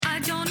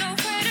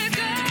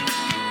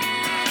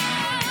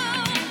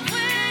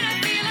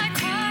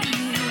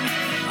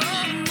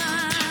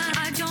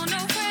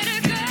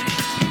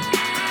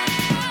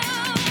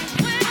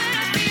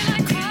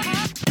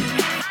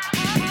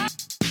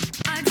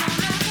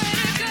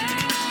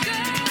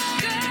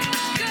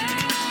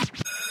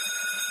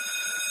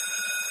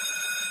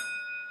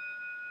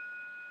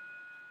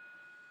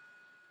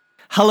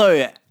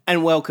Hello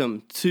and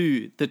welcome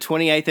to the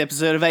 28th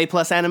episode of A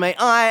Plus Anime.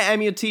 I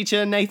am your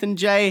teacher, Nathan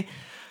J.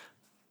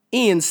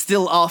 Ian's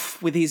still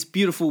off with his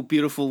beautiful,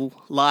 beautiful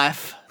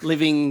life,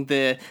 living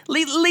the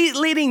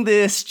leading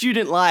the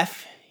student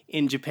life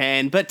in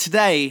Japan. But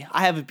today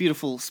I have a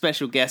beautiful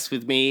special guest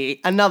with me,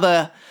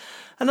 another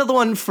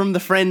one from the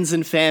friends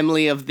and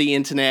family of the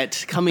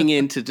internet coming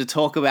in to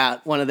talk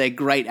about one of their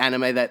great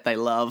anime that they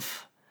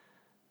love.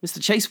 Mr.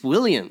 Chase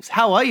Williams,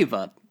 how are you,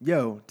 bud?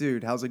 Yo,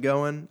 dude, how's it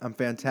going? I'm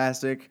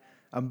fantastic.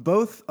 I'm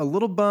both a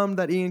little bummed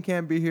that Ian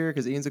can't be here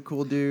because Ian's a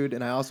cool dude,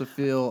 and I also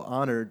feel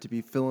honored to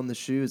be filling the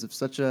shoes of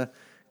such a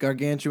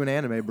gargantuan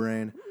anime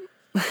brain.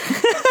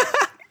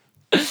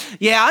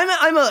 Yeah,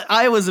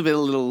 I was a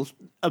little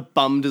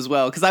bummed as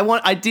well because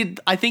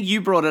I think you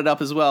brought it up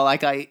as well.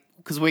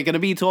 Because we're going to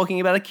be talking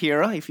about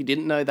AKIRA, if you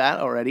didn't know that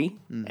already,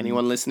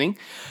 anyone listening,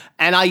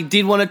 and I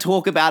did want to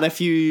talk about a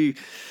few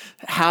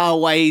how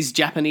ways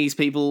Japanese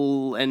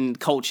people and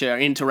culture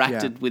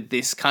interacted with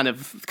this kind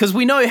of, because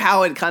we know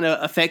how it kind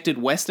of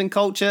affected Western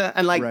culture,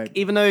 and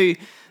even though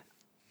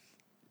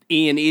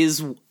Ian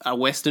is a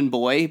Western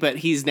boy, but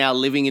he's now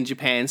living in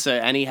Japan,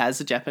 and he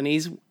has a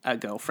Japanese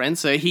girlfriend,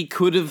 so he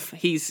could have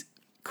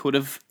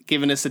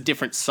given us a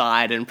different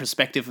side and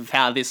perspective of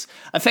how this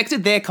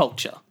affected their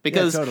culture,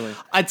 because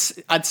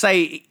I'd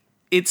say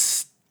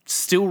it's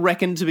still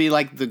reckoned to be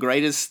like the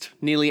greatest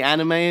nearly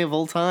anime of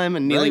all time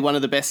and nearly one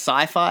of the best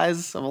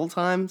sci-fis of all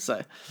time.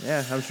 So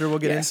yeah, I'm sure we'll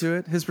get into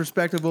it. His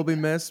perspective will be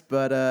missed,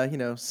 but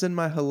send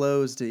my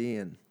hellos to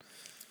Ian.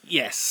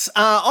 Yes.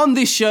 On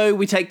this show,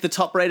 we take the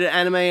top-rated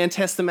anime and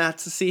test them out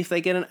to see if they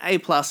get an A+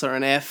 or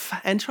an F,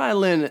 and try to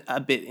learn a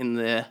bit in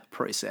the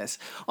process.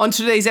 On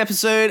today's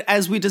episode,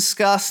 as we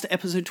discussed,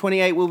 episode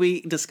 28, we'll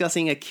be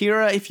discussing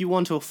AKIRA. If you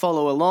want to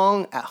follow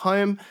along at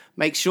home,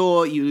 make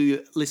sure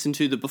you listen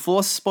to the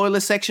before spoiler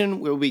section.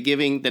 We'll be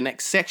giving the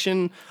next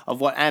section of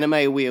what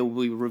anime we'll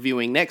be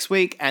reviewing next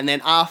week, and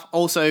then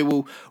also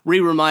we'll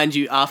remind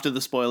you after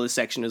the spoiler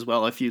section as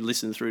well, if you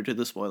listen through to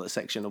the spoiler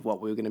section of what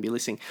we're going to be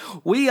listening.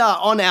 We are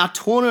on our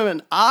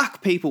tournament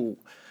arc, people,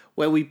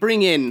 where we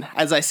bring in,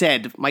 as I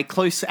said,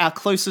 our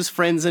closest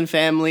friends and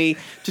family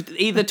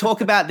to either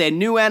talk about their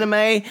new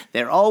anime,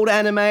 their old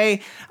anime,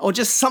 or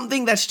just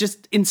something that's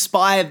just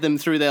inspired them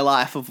through their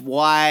life of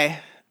why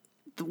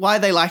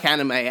they like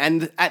anime.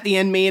 And at the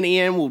end, me and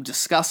Ian will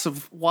discuss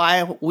of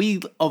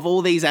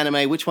all these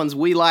anime, which ones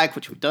we like,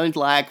 which we don't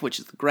like, which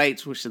is the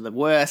greats, which are the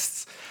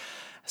worsts.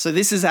 So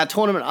this is our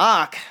tournament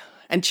arc.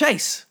 And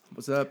Chase,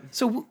 what's up?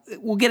 So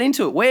we'll get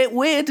into it.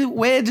 Where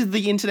did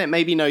the internet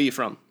maybe know you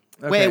from?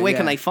 Where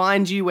can they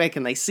find you? Where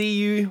can they see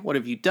you? What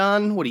have you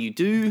done? What do you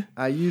do?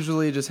 I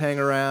usually just hang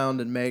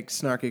around and make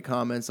snarky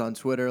comments on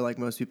Twitter like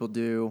most people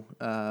do.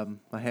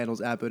 My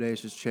handle's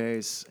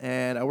 @BodaciousChase,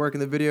 and I work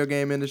in the video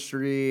game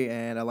industry,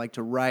 and I like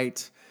to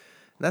write.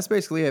 And that's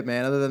basically it,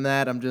 man. Other than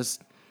that, I'm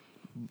just,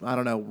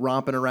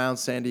 romping around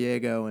San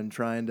Diego and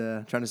trying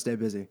to stay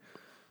busy.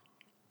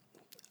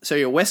 So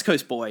you're a West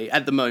Coast boy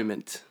at the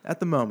moment. At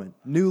the moment.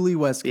 Newly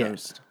West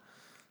Coast.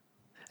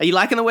 Are you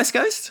liking the West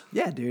Coast?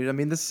 Yeah, dude. I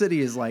mean, this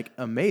city is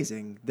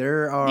amazing.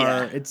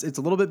 It's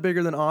a little bit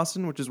bigger than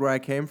Austin, which is where I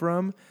came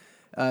from.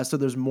 So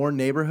there's more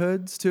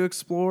neighborhoods to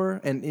explore,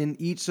 and in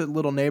each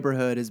little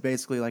neighborhood is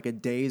basically like a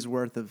day's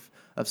worth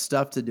of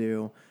stuff to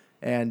do.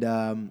 And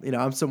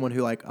I'm someone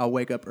who I'll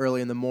wake up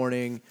early in the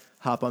morning,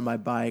 hop on my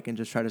bike, and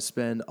just try to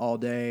spend all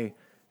day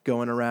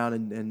going around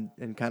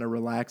and kind of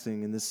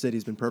relaxing. And this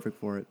city's been perfect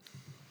for it.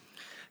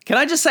 Can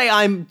I just say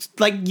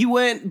you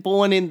weren't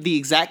born in the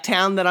exact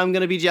town that I'm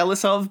going to be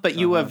jealous of, but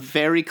you were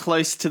very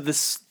close to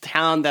this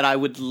town that I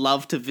would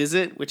love to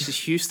visit, which is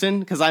Houston,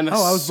 because I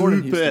was born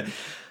in Houston.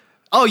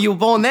 Oh, you were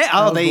born there?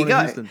 Oh, there you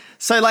go. Houston.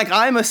 So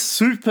I'm a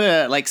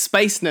super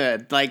space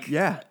nerd.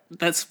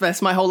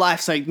 That's my whole life.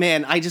 So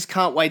man, I just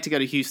can't wait to go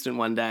to Houston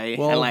one day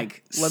and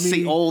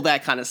see all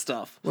that kind of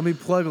stuff. Let me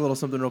plug a little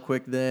something real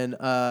quick then.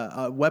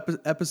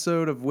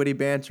 Episode of Witty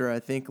Banter, I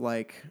think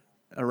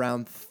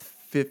around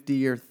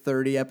 50 or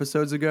 30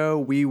 episodes ago,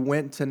 we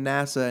went to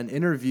NASA and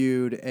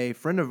interviewed a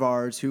friend of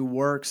ours who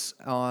works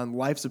on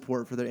life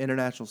support for the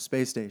International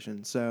Space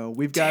Station. So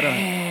we've got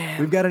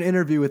an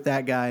interview with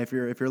that guy if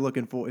you want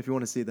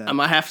to see that. I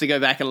might have to go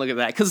back and look at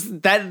that, because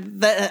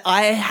that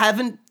I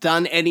haven't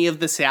done any of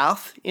the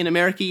South in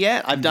America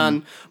yet. I've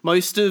done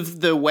most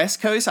of the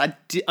West Coast. I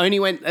only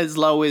went as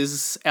low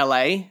as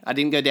LA. I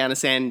didn't go down to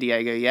San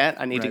Diego yet.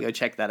 I need to go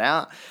check that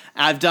out.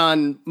 I've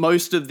done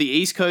most of the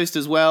East Coast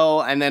as well,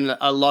 and then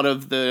a lot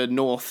of the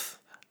North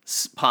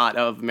part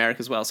of America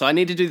as well. So I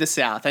need to do the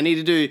South. I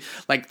need to do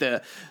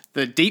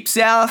the deep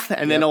South,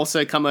 and then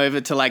also come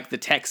over to the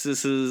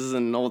Texases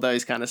and all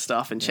those kind of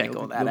stuff and check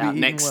all that out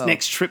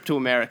next trip to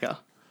America.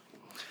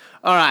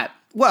 All right.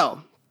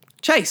 Well,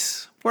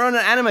 Chase, we're on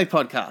an anime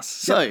podcast.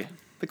 So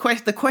the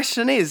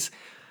question is,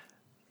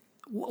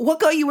 what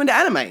got you into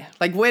anime?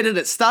 Where did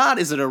it start?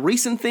 Is it a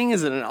recent thing?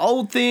 Is it an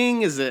old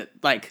thing?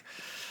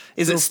 Is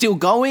Is it still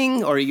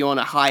going, or are you on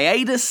a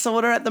hiatus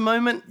sort of at the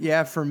moment?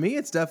 Yeah, for me,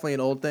 it's definitely an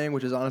old thing,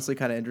 which is honestly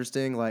kind of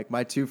interesting. Like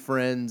my two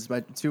friends,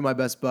 two of my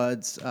best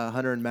buds,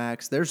 Hunter and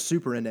Max, they're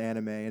super into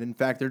anime. And in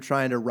fact, they're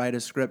trying to write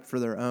a script for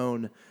their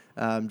own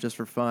just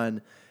for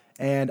fun.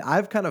 And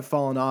I've kind of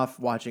fallen off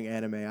watching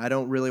anime. I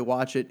don't really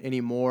watch it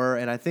anymore.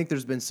 And I think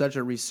there's been such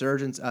a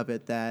resurgence of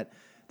it that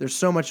there's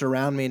so much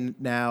around me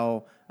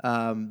now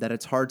that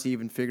it's hard to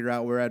even figure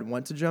out where I'd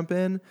want to jump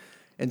in.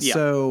 And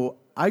so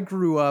I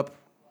grew up,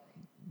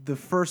 the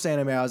first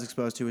anime I was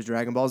exposed to was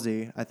Dragon Ball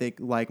Z, I think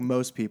like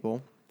most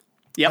people.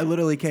 I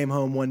literally came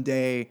home one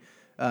day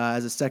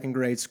as a second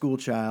grade school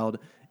child,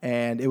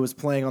 and it was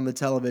playing on the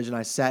television.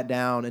 I sat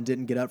down and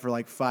didn't get up for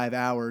like 5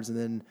 hours, and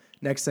then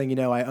next thing you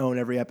know, I own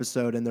every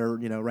episode, and they're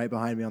right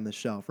behind me on the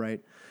shelf,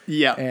 right?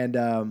 Yeah.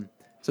 And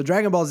so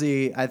Dragon Ball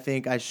Z, I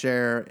think I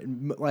share,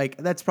 like,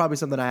 that's probably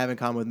something I have in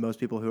common with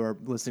most people who are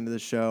listening to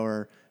this show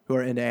or who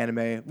are into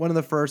anime. One of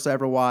the first I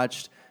ever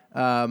watched.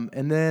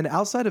 And then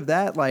outside of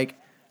that, like,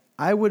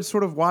 I would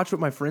sort of watch what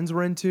my friends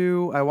were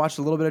into. I watched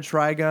a little bit of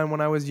Trigun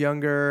when I was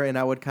younger, and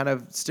I would kind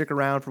of stick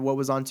around for what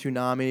was on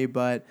Toonami,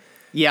 but...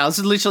 Yeah, I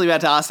was literally about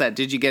to ask that.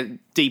 Did you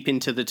get deep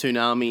into the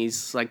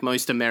Toonamis like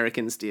most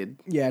Americans did?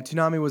 Yeah,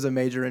 Toonami was a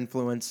major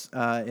influence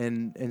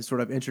in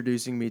sort of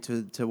introducing me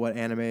to what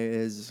anime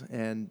is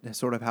and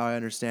sort of how I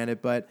understand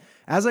it. But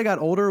as I got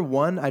older,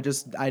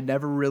 I've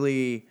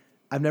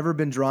never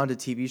been drawn to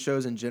TV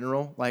shows in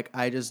general. Like,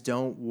 I just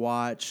don't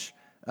watch...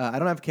 I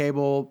don't have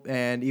cable,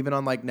 and even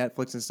on like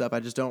Netflix and stuff, I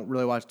just don't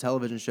really watch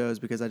television shows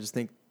because I just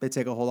think they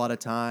take a whole lot of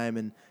time,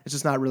 and it's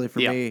just not really for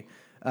me.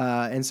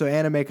 And so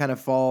anime kind of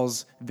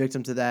falls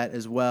victim to that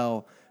as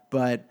well.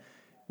 But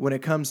when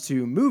it comes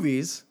to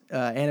movies,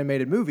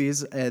 animated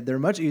movies, they're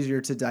much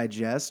easier to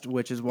digest,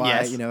 which is why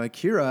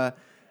Akira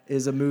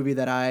is a movie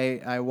that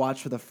I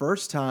watched for the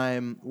first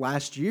time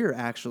last year,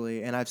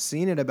 actually, and I've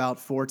seen it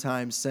about 4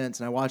 times since.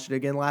 And I watched it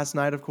again last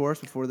night, of course,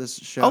 before this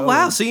show. Oh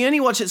wow! So you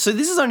only watch it. So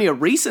this is only a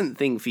recent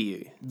thing for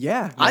you.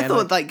 Yeah,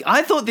 man,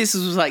 I thought this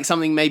was like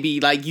something maybe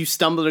like you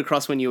stumbled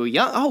across when you were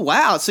young. Oh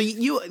wow! So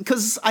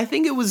because I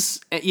think it was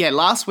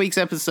last week's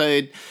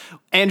episode,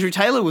 Andrew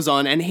Taylor was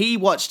on, and he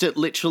watched it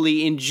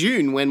literally in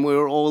June when we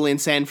were all in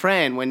San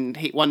Fran.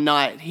 One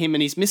night, him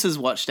and his missus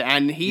watched it,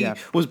 and he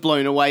was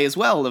blown away as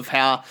well of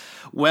how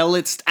well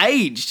it's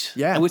aged.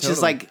 Yeah, which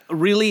is like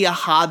really a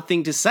hard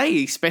thing to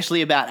say,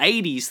 especially about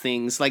 80s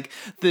things. Like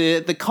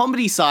the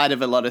comedy side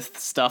of a lot of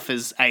stuff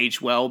has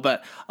aged well,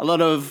 but a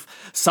lot of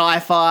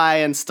sci-fi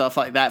and stuff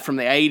like that from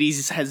the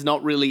 80s has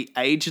not really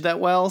aged that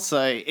well.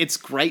 So it's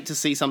great to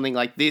see something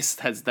like this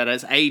that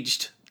has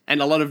aged.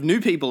 And a lot of new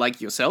people like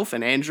yourself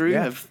and Andrew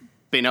have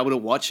been able to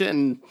watch it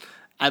and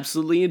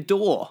absolutely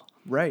adore.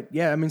 Right.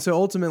 Yeah. I mean, so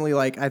ultimately,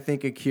 like, I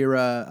think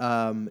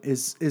Akira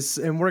is,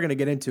 and we're gonna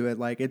get into it.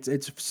 Like,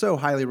 it's so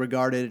highly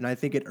regarded, and I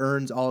think it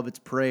earns all of its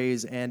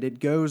praise. And it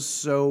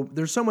goes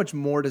there's so much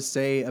more to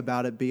say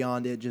about it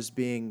beyond it just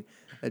being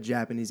a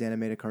Japanese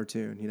animated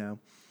cartoon.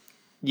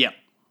 Yep.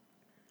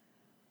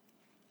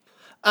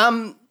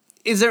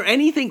 Is there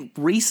anything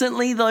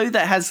recently though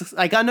that has,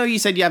 like, I know you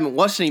said you haven't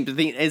watched any, but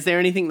is there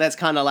anything that's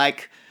kind of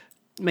like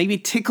maybe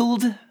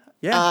tickled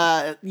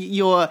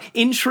your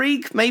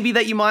intrigue, maybe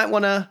that you might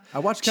want to I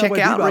watched check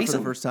Cowboy out Bebop recently? for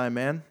the first time,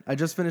 man. I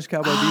just finished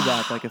Cowboy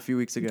Bebop like a few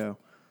weeks ago.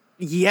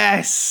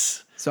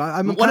 Yes. So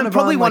I'm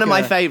probably one of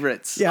my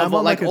favorites. Yeah, of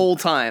like all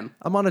time.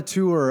 I'm on a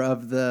tour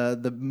of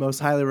the most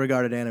highly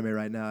regarded anime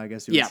right now, I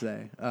guess you would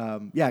say.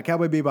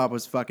 Cowboy Bebop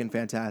was fucking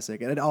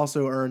fantastic, and it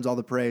also earns all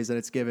the praise that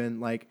it's given.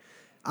 Like,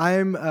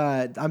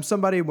 I'm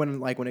somebody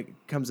when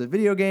it comes to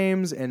video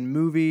games and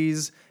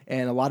movies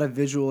and a lot of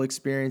visual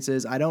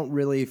experiences, I don't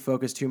really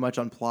focus too much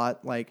on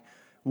plot. Like,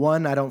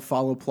 one, I don't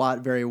follow plot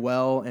very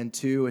well, and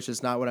two, it's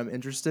just not what I'm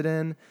interested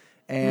in.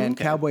 And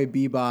Cowboy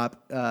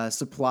Bebop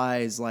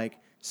supplies like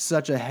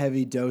such a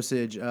heavy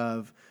dosage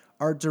of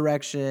art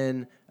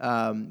direction,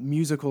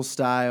 musical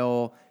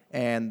style,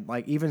 and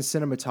like even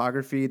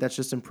cinematography. That's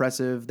just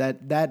impressive.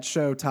 That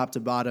show, top to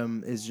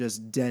bottom, is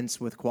just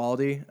dense with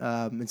quality.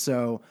 And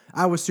so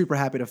I was super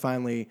happy to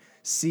finally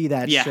see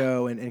that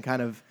show and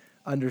kind of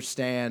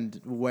understand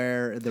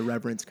where the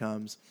reverence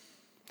comes.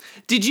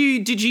 Did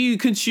you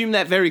consume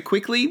that very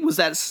quickly? Was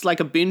that like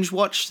a binge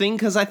watch thing?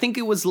 Because I think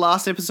it was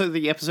last episode,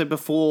 the episode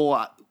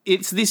before.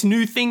 It's this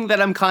new thing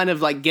that I'm kind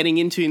of like getting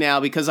into now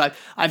because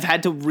I've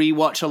had to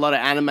rewatch a lot of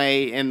anime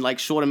in like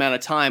short amount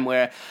of time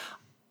where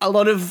a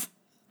lot of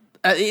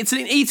it's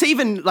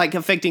even like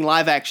affecting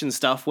live action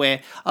stuff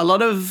where a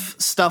lot of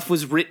stuff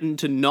was written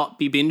to not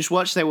be binge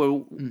watched. They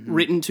were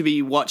written to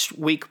be watched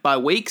week by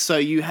week. So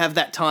you have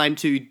that time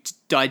to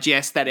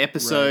digest that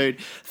episode,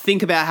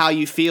 think about how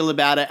you feel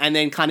about it, and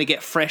then kind of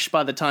get fresh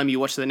by the time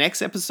you watch the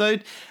next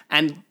episode.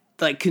 And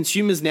like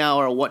consumers now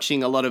are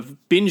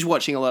binge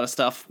watching a lot of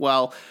stuff.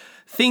 Well,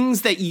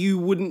 things that you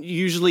wouldn't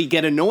usually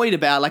get annoyed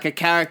about, like a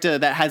character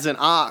that has an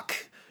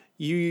arc,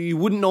 you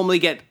wouldn't normally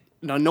get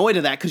annoyed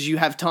at that because you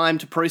have time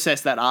to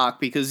process that arc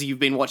because you've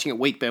been watching it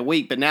week by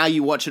week. But now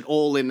you watch it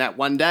all in that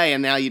one day,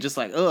 and now you're just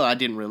like, oh, I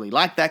didn't really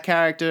like that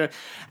character.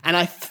 And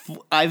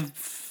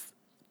I've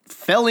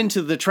fell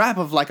into the trap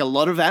of like a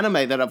lot of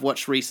anime that I've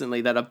watched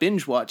recently that I've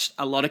binge watched,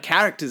 a lot of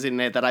characters in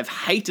there that I've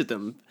hated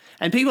them.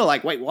 And people are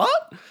like, wait,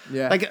 what?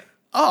 Yeah. Like,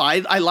 oh,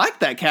 I like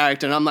that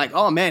character. And I'm like,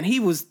 oh man, he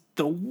was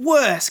the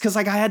worst. Cause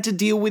like I had to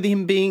deal with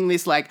him being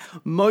this like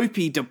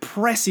mopey,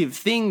 depressive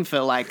thing for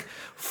like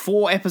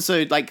 4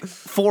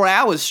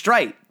 hours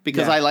straight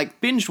because I like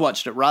binge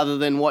watched it rather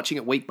than watching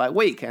it week by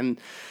week. And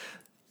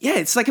yeah,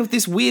 it's like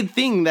this weird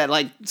thing that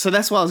like, so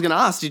that's why I was going to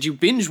ask, did you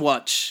binge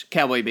watch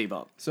Cowboy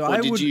Bebop? So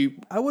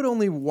I would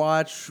only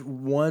watch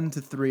 1 to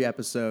 3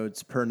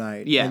 episodes per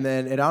night. Yeah. And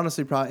then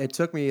it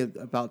took me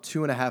about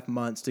 2.5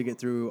 months to get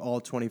through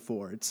all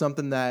 24. It's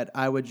something that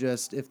I would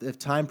just, if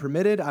time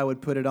permitted, I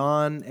would put it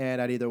on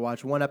and I'd either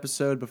watch 1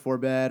 episode before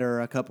bed or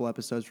a couple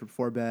episodes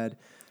before bed.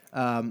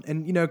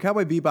 And you know,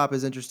 Cowboy Bebop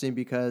is interesting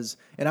because,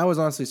 and I was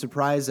honestly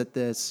surprised at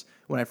this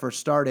when I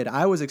first started.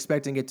 I was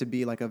expecting it to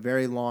be like a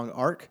very long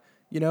arc,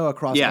 you know,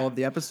 across all of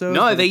the episodes.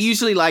 No, they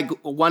usually like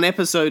one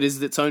episode is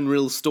its own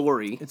real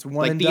story. It's one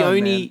like and the done,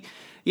 only, man.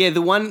 yeah,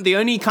 the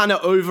only kind of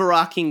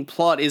overarching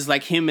plot is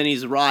like him and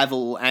his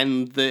rival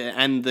and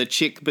the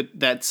chick, but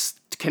that's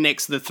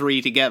connects the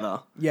 3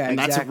 together. Yeah, and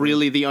exactly. that's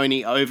really the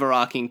only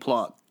overarching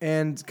plot.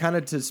 And kind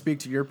of to speak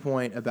to your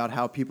point about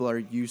how people are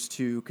used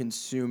to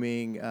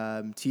consuming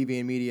TV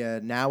and media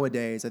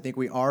nowadays, I think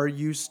we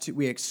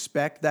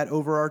expect that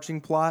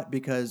overarching plot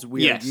because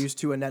we are used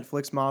to a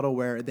Netflix model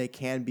where they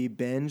can be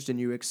binged and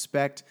you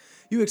expect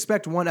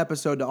one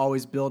episode to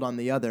always build on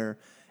the other.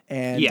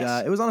 And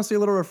it was honestly a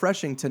little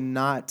refreshing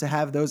to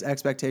have those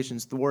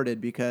expectations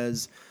thwarted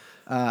because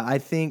I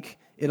think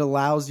it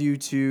allows you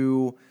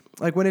to,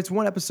 like when it's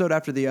one episode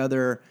after the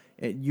other,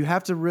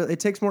 it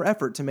takes more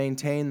effort to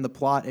maintain the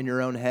plot in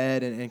your own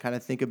head and kind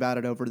of think about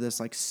it over this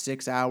like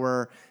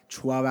 6-hour,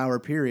 12-hour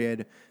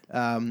period.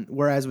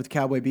 Whereas with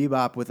Cowboy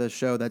Bebop, with a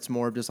show that's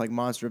more of just like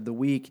Monster of the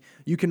Week,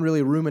 you can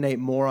really ruminate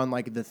more on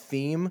like the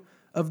theme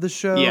of the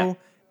show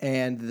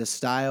and the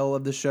style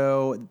of the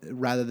show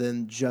rather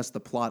than just the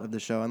plot of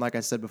the show. And like I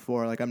said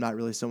before, like I'm not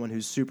really someone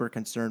who's super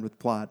concerned with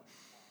plot.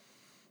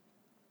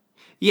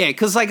 Yeah,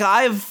 because like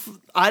I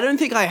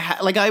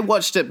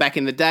watched it back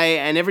in the day,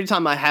 and every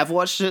time I have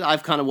watched it,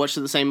 I've kind of watched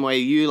it the same way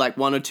you, like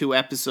 1 or 2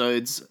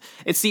 episodes.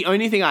 It's the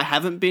only thing I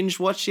haven't binge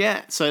watched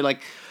yet. So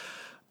like,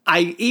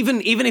 I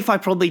even if I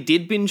probably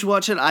did binge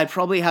watch it, I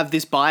probably have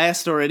this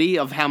bias already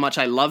of how much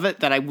I love it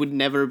that I would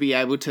never be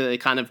able to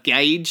kind of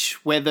gauge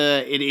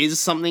whether it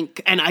is something.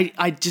 And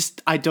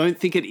I don't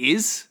think it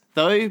is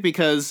though,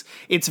 because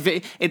it's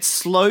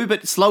slow,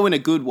 but slow in a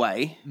good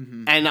way.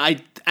 Mm-hmm.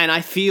 And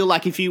I feel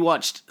like if you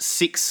watched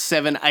 6,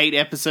 7, 8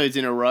 episodes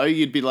in a row,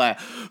 you'd be like,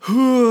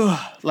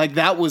 like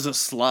that was a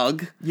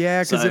slug.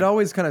 Yeah, because it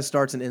always kind of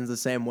starts and ends the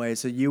same way.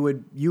 So you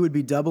would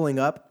be doubling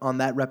up on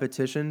that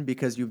repetition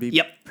because you'd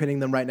be pinning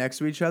them right next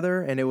to each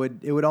other, and it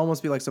would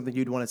almost be like something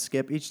you'd want to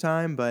skip each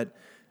time. But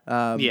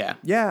yeah.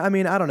 I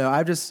mean, I don't know.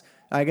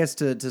 I guess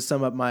to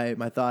sum up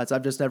my thoughts,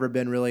 I've just never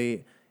been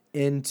really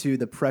into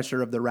the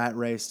pressure of the rat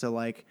race to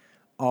like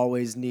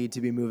always need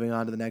to be moving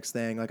on to the next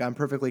thing. Like I'm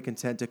perfectly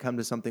content to come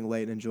to something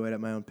late and enjoy it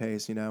at my own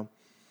pace, you know?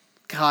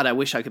 God, I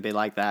wish I could be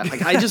like that.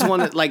 Like I just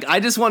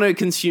want to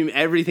consume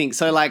everything.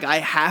 So like I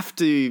have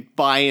to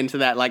buy into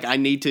that. Like I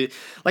need to,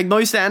 like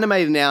most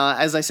anime now,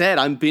 as I said,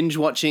 I'm binge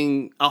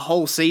watching a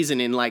whole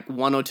season in like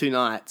 1 or 2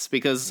 nights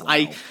because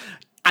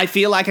I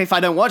feel like if I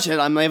don't watch it,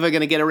 I'm never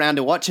going to get around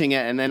to watching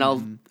it, and then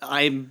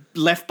I'm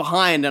left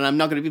behind, and I'm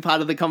not going to be part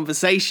of the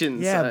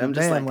conversation. Yeah, so but I'm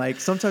just like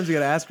sometimes you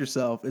got to ask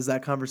yourself, is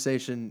that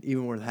conversation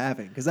even worth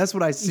having? Because that's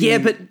what I see. Yeah,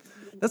 but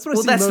that's what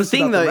I see that's most the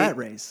thing, about though. the rat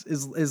race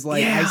is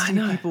like I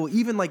see people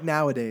even like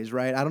nowadays,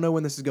 right? I don't know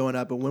when this is going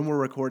up, but when we're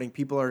recording,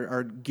 people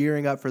are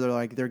gearing up for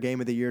their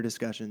game of the year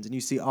discussions, and you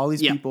see all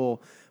these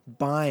people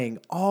buying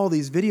all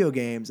these video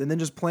games and then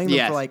just playing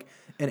them for like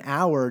an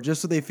hour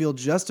just so they feel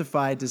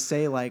justified to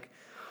say like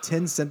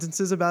 10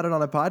 sentences about it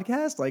on a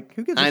podcast? Like,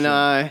 who gives a shit?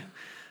 I know.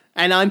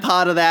 And I'm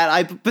part of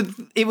that. But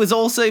it was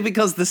also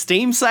because the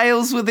Steam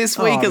sales were this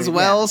week as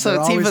well,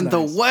 so it's even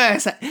the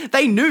worst.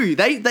 They knew.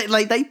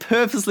 They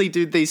purposely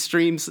do these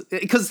streams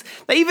because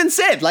they even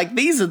said, like,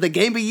 these are the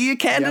Game of Year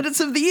candidates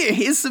of the year.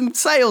 Here's some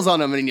sales on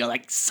them. And you're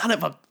like, son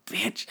of a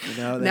bitch.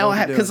 Now I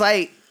have, because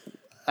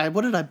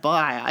what did I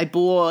buy?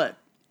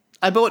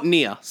 I bought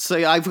Nier, so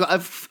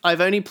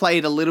I've only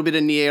played a little bit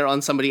of Nier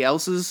on somebody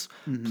else's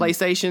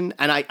PlayStation,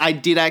 and I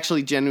did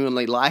actually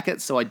genuinely like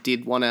it, so I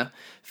did want to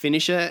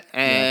finish it,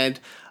 and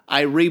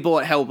I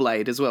rebought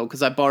Hellblade as well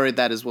because I borrowed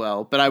that as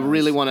well, but I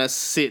really want to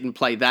sit and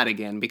play that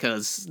again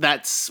because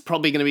that's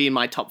probably going to be in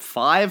my top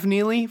 5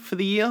 nearly for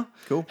the year.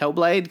 Cool.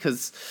 Hellblade,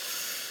 because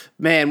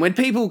man, when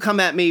people come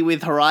at me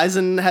with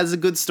Horizon has a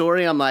good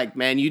story, I'm like,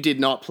 man, you did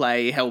not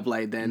play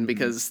Hellblade then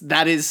because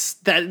that it's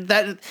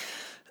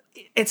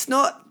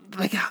not.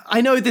 Like,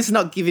 I know this is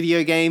not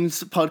video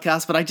games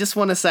podcast, but I just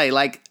want to say,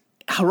 like,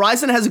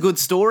 Horizon has a good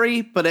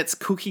story, but it's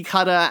cookie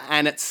cutter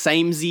and it's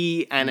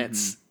samey and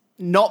it's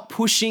not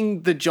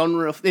pushing the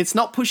genre. It's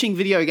not pushing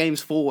video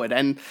games forward.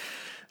 And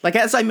like,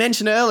 as I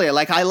mentioned earlier,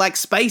 like I like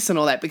space and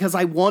all that because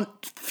I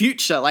want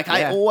future. Like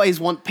I always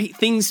want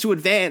things to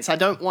advance. I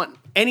don't want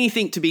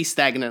anything to be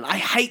stagnant. I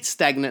hate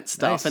stagnant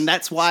stuff, Nice. and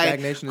that's why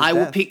Stagnation is I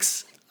will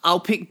death. I'll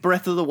pick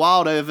Breath of the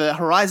Wild over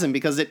Horizon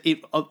because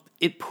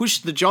it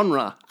pushed the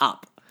genre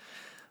up.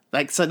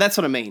 Like, so that's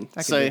what I mean.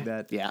 I can dig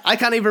that. Yeah, I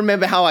can't even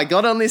remember how I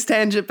got on this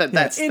tangent, but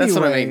that's what I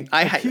anyway, mean.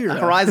 I hate AKIRA.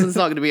 Horizon's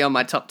not going to be on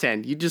my top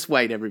 10. You just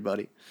wait,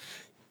 everybody.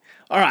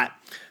 All right,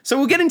 so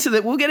we'll get into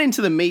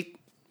the meat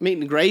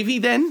and gravy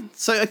then.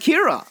 So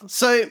AKIRA.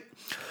 So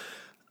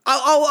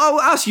I'll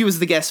ask you as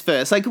the guest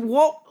first. Like,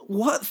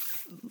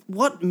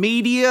 what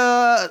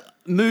media,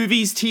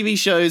 movies, TV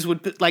shows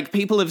would like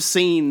people have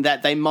seen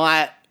that they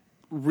might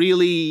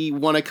really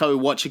want to go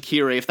watch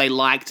AKIRA if they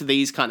liked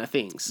these kind of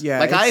things? Yeah,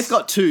 like I've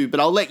got two, but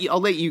I'll let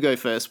you go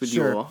first with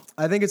Sure. your.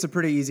 I think it's a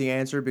pretty easy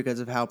answer because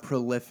of how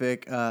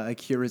prolific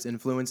Akira's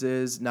influence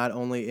is, not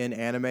only in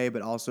anime,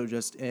 but also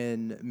just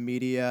in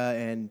media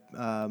and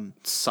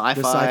Sci-fi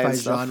the sci-fi and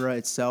stuff. genre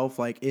itself.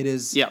 Like it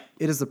is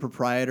the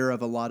proprietor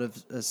of a lot of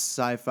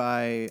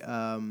sci-fi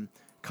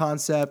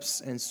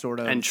concepts and sort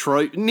of And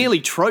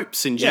nearly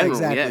tropes in general.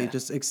 exactly. Yeah.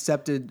 Just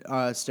accepted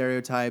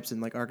stereotypes and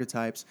like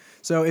archetypes.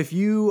 So if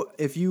you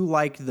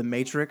liked The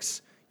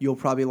Matrix, you'll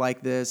probably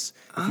like this.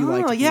 If you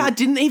liked I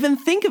didn't even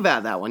think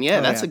about that one. Yeah,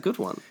 that's yeah. a good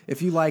one.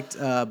 If you liked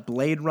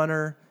Blade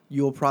Runner,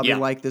 you'll probably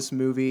like this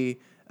movie.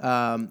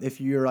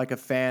 If you're like a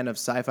fan of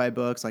sci-fi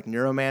books like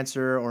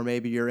Neuromancer, or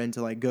maybe you're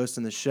into like Ghost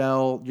in the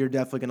Shell, you're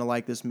definitely going to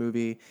like this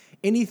movie.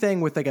 Anything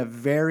with like a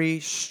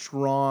very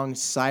strong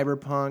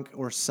cyberpunk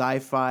or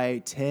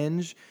sci-fi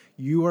tinge,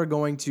 you are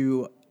going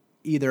to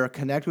either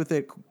connect with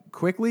it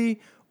quickly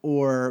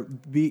or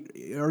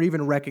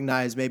even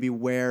recognize maybe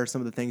where some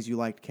of the things you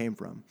liked came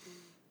from.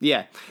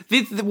 Yeah.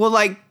 Well,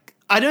 like,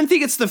 I don't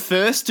think it's the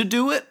first to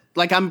do it.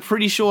 Like, I'm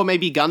pretty sure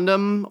maybe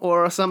Gundam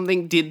or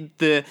something did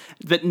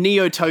that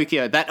Neo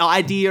Tokyo, that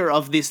idea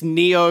of this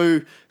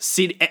Neo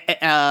city,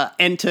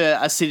 enter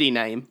a city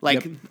name.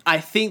 Like, I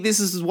think this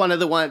is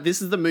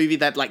this is the movie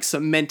that like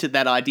cemented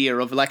that idea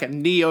of like a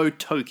Neo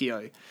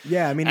Tokyo.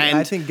 Yeah, I mean,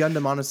 I think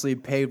Gundam honestly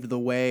paved the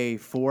way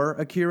for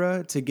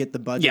AKIRA to get the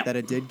budget that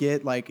it did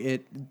get. Like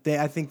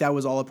I think that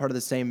was all a part of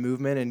the same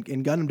movement,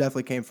 and Gundam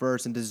definitely came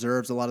first and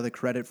deserves a lot of the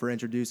credit for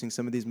introducing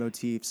some of these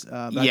motifs.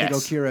 But I think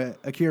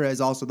AKIRA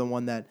is also the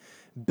one that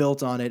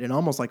built on it and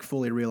almost like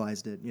fully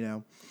realized it, you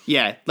know?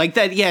 Yeah, like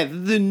that. Yeah,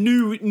 the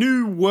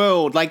new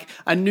world, like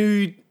a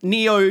new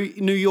Neo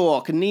New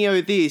York,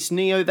 Neo this,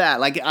 Neo that.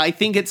 Like, I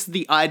think it's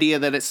the idea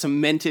that it's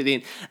cemented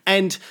in,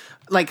 and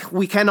like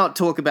we cannot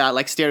talk about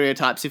like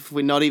stereotypes if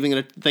we're not even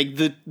gonna like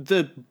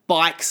the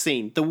bike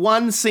scene, the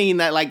one scene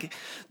that like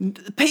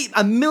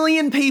a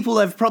million people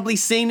have probably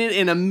seen it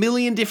in a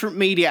million different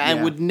media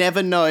and would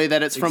never know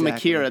that it's from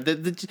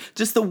AKIRA.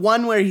 Just the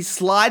one where he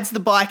slides the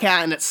bike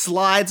out and it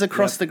slides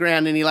across the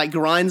ground and he like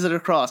grinds it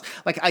across.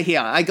 Like I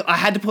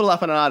had to pull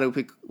up an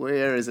article.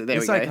 Where is it? There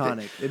we go. It's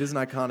iconic. It is an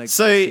iconic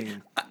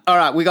scene. All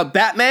right, we got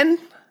Batman.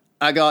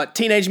 I got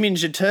Teenage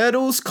Mutant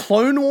Ninja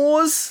Clone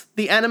Wars,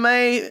 the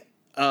anime.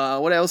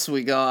 What else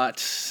we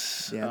got?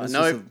 Yeah,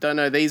 don't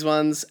know these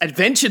ones.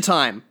 Adventure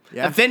Time.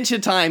 Yeah. Adventure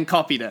Time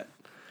copied it.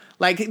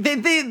 Like,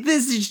 there's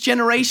this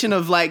generation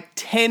of like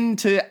 10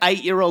 to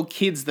 8-year-old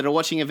kids that are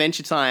watching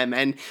Adventure Time,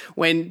 and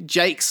when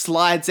Jake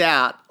slides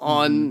out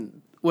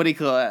on what do you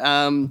call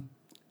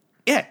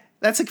it?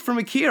 That's like from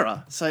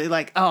AKIRA. So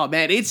like, oh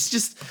man, it's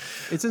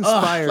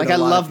inspired. Like I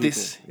love of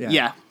this. people.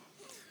 Yeah.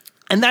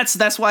 And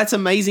that's why it's an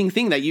amazing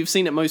thing that you've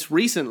seen it most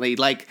recently.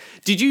 Like,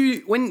 did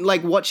you, when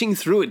like watching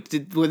through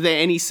it, were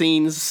there any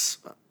scenes?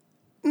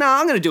 No,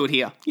 I'm going to do it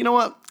here. You know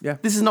what? Yeah.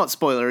 This is not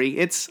spoilery.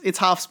 It's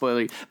half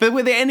spoilery. But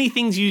were there any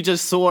things you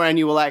just saw and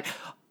you were like,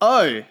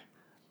 oh,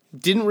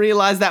 didn't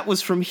realize that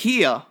was from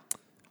here?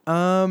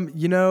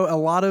 You know, a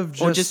lot of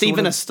just, or just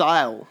even a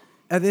style.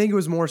 I think it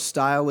was more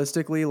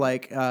stylistically,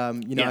 like,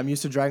 I'm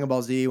used to Dragon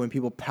Ball Z when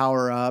people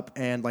power up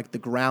and, like, the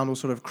ground will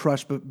sort of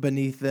crush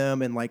beneath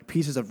them and, like,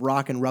 pieces of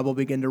rock and rubble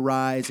begin to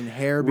rise and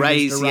hair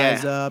begins to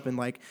rise up and,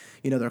 like,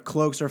 you know, their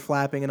cloaks are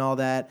flapping and all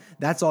that.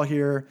 That's all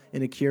here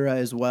in AKIRA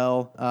as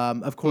well.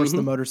 Of course,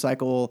 the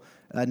motorcycle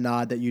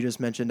nod that you just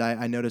mentioned,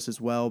 I noticed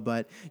as well.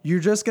 But you're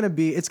just going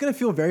to it's going to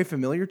feel very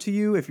familiar to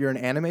you if you're an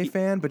anime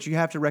fan, but you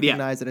have to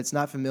recognize that it's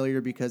not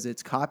familiar because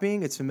it's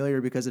copying. It's familiar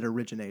because it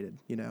originated,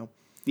 you know?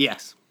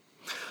 Yes.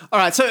 All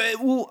right,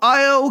 so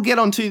I'll get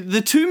on to the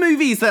two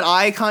movies that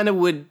I kind of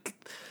would,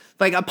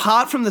 like,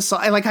 apart from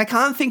like, I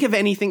can't think of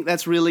anything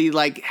that's really,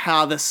 like,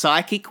 how the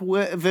psychic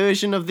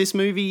version of this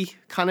movie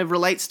kind of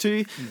relates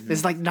to.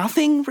 There's, like,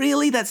 nothing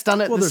really that's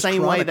done it the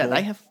same way that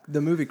they have.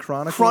 The movie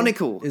Chronicle.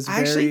 Chronicle.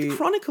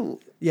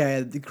 Yeah,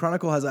 the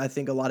Chronicle has, I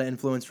think, a lot of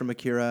influence from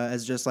AKIRA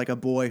as just, like, a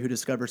boy who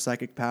discovers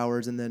psychic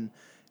powers and then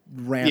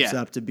ramps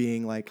up to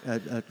being, like,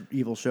 a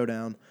evil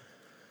showdown.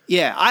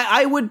 Yeah,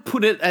 I would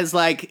put it as,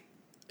 like...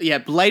 Yeah,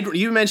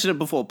 you mentioned it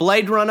before.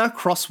 Blade Runner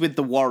crossed with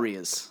the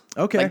Warriors.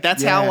 Okay. Like,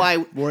 that's how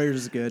Warriors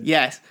is good.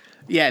 Yes.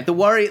 Yeah, the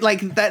Warrior...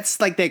 Like, that's,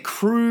 like, their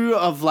crew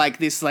of, like,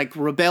 this, like,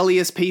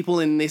 rebellious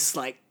people in this,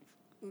 like...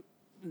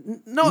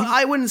 No,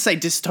 I wouldn't say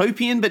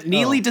dystopian, but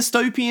nearly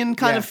dystopian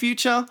kind of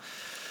future.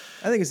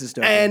 I think it's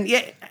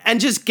dystopian. And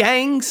just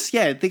gangs.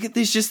 Yeah,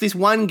 there's just this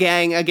one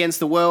gang against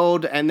the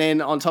world, and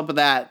then on top of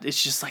that,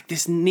 it's just like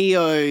this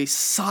neo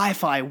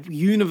sci-fi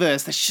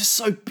universe that's just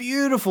so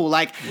beautiful.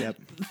 Like,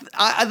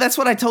 that's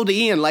what I told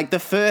Ian. Like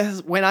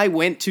when I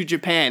went to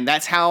Japan,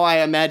 that's how I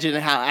imagined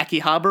how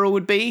Akihabara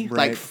would be,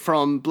 like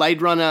from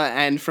Blade Runner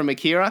and from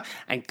Akira.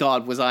 And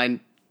God, was I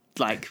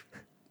like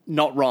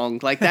not wrong?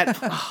 Like that.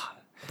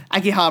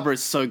 Akihabara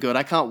is so good.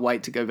 I can't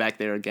wait to go back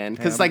there again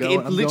because it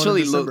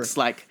literally looks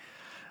like.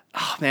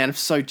 Oh man, I'm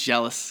so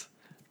jealous.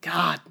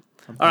 God.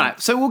 All right,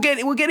 so we'll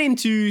get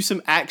into some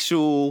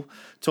actual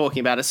talking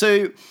about it.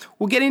 So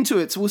we'll get into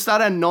it. So we'll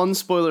start our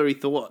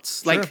non-spoilery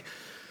thoughts. Sure. Like,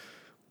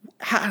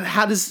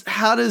 how does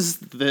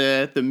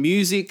the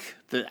music,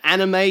 the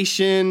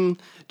animation,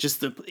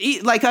 just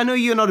I know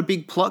you're not a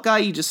big plot guy.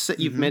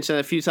 You've mentioned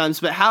it a few times,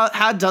 but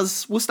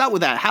we'll start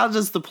with that. How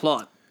does the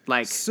plot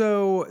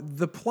So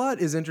the plot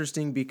is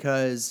interesting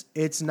because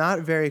it's not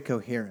very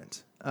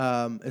coherent.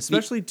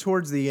 Especially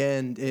towards the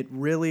end, it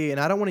really, and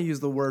I don't want to use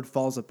the word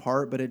falls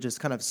apart, but it just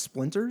kind of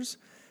splinters.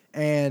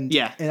 And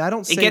I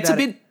don't say it gets a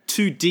bit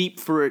too deep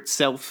for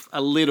itself a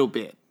little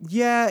bit.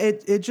 Yeah,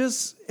 it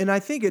just, and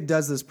I think it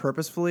does this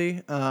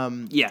purposefully.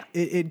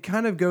 It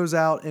kind of goes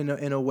out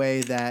in a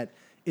way that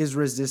is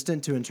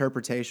resistant to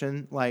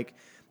interpretation. Like,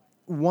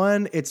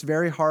 one, it's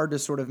very hard to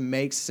sort of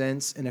make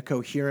sense in a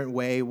coherent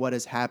way what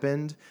has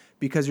happened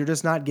because you're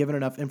just not given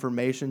enough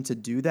information to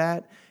do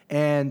that.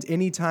 And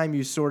anytime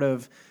you sort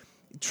of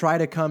try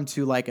to come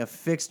to like a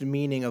fixed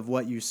meaning of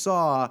what you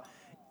saw,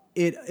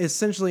 it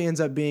essentially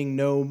ends up being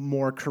no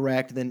more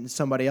correct than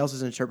somebody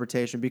else's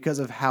interpretation because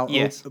of how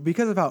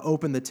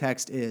open the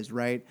text is,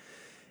 right?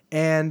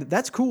 And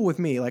that's cool with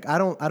me. Like I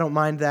don't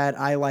mind that.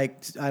 I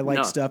like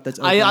stuff that's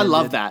open. I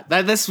love that.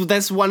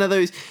 That's one of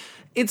those.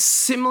 It's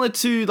similar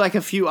to like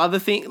a few other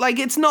things. Like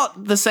it's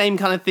not the same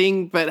kind of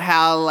thing, but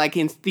how like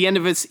in the end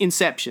of its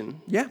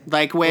Inception. Yeah.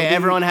 Like where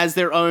everyone has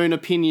their own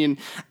opinion.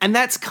 And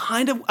that's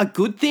kind of a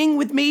good thing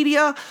with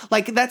media.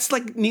 Like that's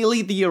like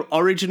nearly the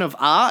origin of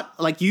art.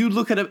 Like you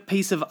look at a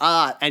piece of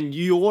art and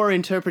your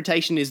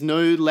interpretation is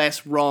no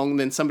less wrong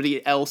than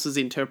somebody else's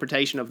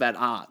interpretation of that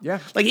art. Yeah.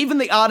 Like even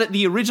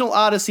the original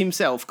artist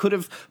himself could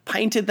have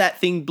painted that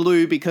thing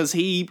blue because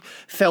he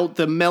felt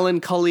the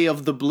melancholy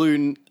of the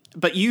blue.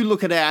 But you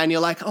look at it and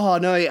you're like, oh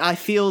no, I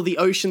feel the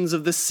oceans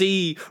of the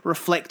sea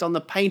reflect on the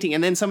painting.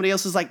 And then somebody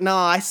else is like, no,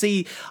 I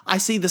see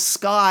the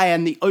sky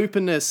and the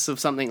openness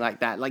of something like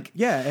that. Like,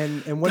 yeah,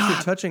 and what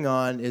you're touching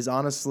on is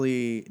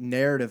honestly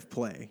narrative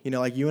play. You know,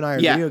 like you and I are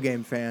video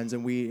game fans,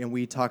 and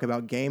we talk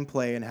about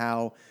gameplay and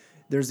how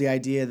there's the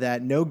idea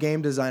that no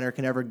game designer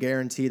can ever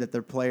guarantee that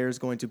their player is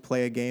going to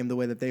play a game the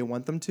way that they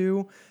want them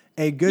to.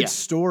 A good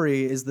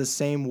story is the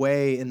same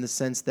way in the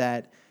sense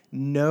that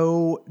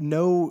no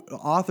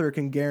author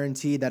can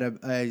guarantee that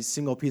a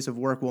single piece of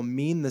work will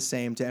mean the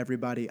same to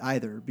everybody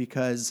either,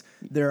 because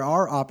there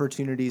are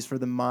opportunities for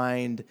the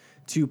mind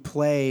to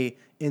play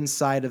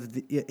inside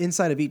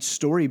of each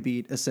story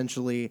beat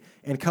essentially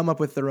and come up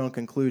with their own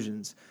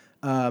conclusions.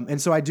 And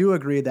so I do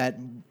agree that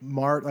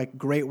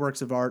great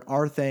works of art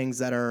are things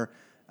that are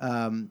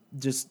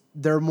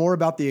they're more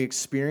about the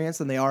experience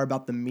than they are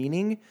about the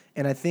meaning.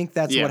 And I think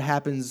that's what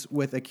happens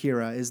with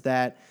Akira, is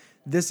that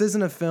this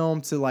isn't a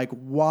film to like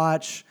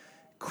watch,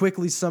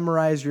 quickly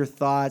summarize your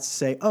thoughts,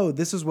 say, oh,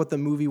 this is what the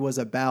movie was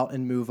about,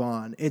 and move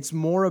on. It's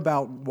more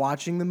about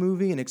watching the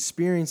movie and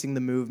experiencing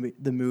the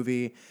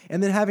movie,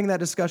 and then having that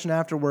discussion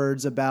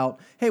afterwards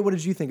about, hey, what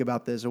did you think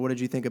about this, or what did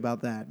you think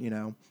about that, you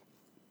know?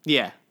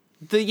 Yeah.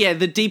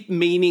 The deep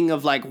meaning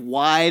of like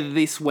why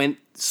this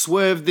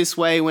swerved this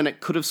way when it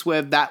could have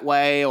swerved that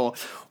way, or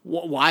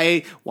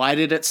why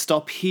did it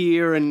stop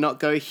here and not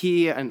go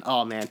here? And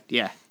oh man,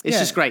 it's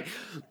just great.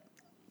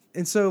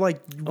 And so, like,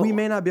 we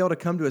may not be able to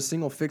come to a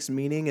single fixed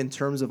meaning in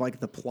terms of like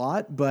the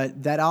plot,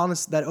 but that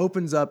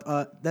opens up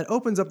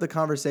the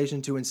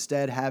conversation to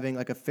instead having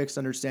like a fixed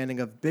understanding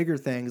of bigger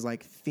things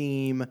like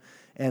theme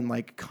and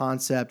like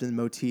concept and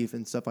motif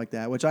and stuff like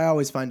that, which I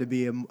always find to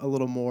be a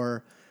little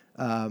more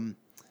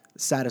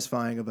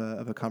satisfying of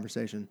a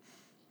conversation.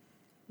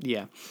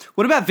 Yeah.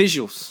 What about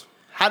visuals?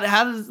 How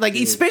does like,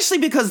 especially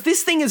because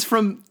this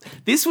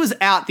was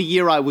out the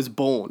year I was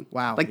born.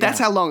 Wow. Like that's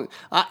how long.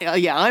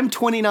 I'm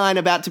 29,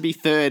 about to be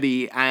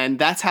 30, and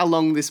that's how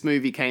long this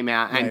movie came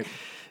out. And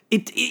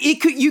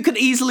you could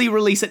easily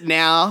release it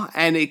now,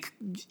 and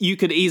you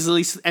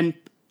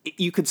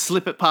could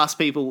slip it past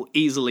people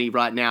easily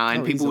right now,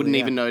 and people wouldn't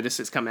even notice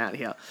it's come out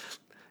here.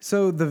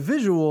 So the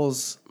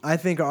visuals, I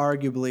think, are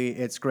arguably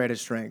its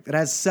greatest strength. It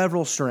has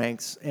several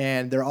strengths,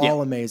 and they're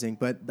all amazing,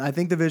 but I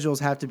think the visuals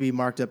have to be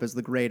marked up as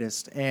the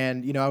greatest.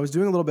 And, you know, I was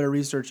doing a little bit of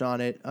research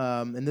on it,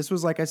 and this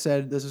was, like I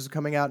said, this was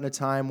coming out in a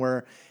time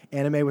where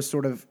anime was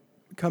sort of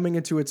coming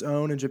into its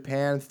own in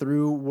Japan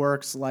through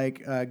works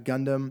like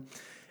Gundam.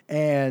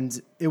 And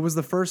it was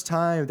the first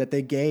time that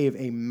they gave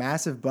a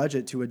massive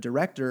budget to a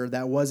director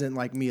that wasn't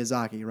like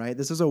Miyazaki, right?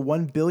 This is a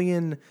 1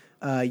 billion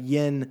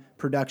yen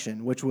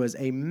production, which was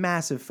a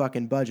massive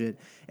fucking budget.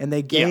 And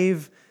they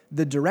gave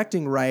the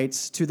directing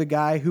rights to the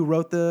guy who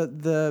wrote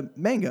the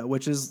manga,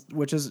 which is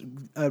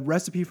a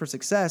recipe for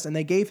success, and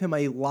they gave him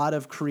a lot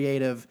of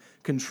creative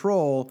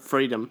control,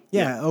 freedom,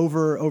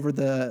 over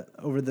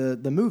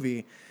the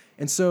movie.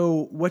 And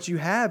so what you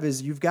have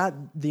is you've got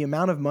the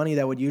amount of money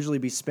that would usually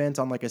be spent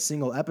on like a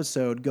single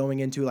episode going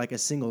into like a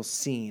single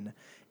scene.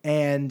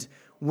 And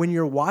when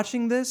you're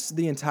watching this,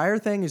 the entire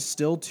thing is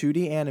still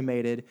 2D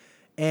animated,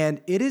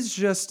 and it is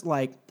just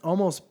like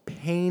almost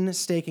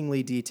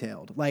painstakingly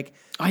detailed. Like,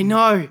 I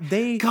know.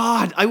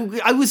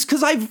 I was,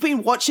 because I've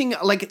been watching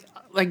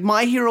like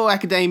My Hero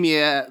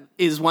Academia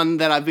is one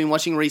that I've been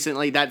watching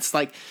recently. That's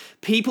like,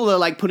 people are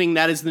like putting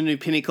that as the new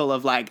pinnacle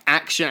of like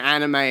action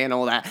anime and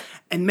all that.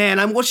 And man,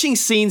 I'm watching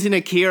scenes in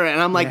Akira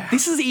and I'm like,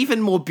 this is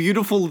even more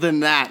beautiful than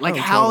that. Like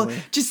totally.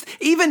 Just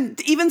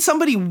even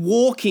somebody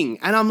walking,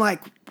 and I'm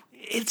like,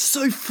 it's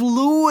so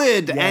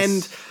fluid.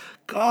 And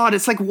God,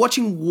 it's like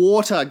watching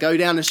water go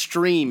down a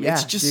stream.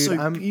 It's just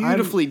so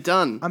beautifully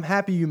done. I'm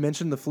happy you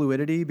mentioned the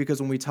fluidity, because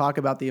when we talk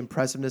about the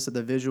impressiveness of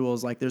the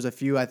visuals, like there's a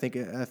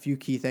few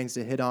key things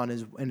to hit on,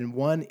 and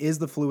one is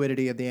the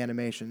fluidity of the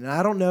animation. And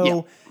I don't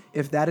know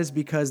if that is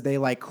because they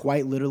like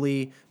quite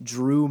literally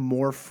drew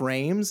more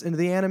frames into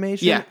the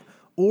animation,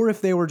 or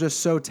if they were just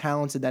so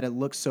talented that it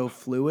looks so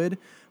fluid.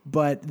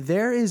 But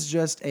there is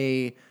just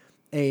a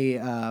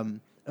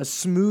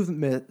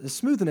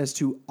smoothness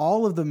to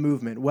all of the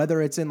movement,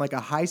 whether it's in like a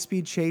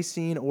high-speed chase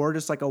scene or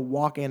just like a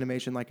walk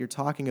animation like you're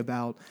talking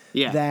about,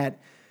 that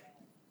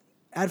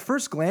at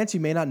first glance you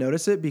may not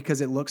notice it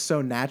because it looks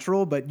so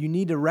natural, but you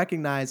need to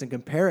recognize and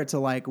compare it to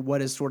like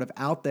what is sort of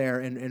out there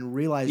and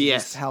realize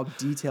just how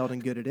detailed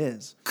and good it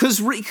is.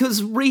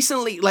 Because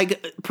recently,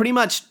 like pretty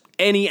much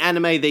any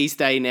anime these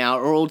days now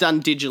are all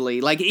done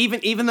digitally. Like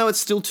even though it's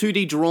still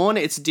 2D drawn,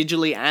 it's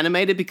digitally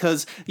animated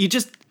because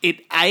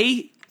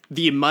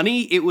the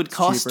money it would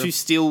cost to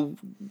still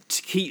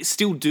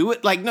do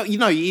it. Like,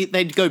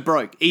 they'd go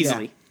broke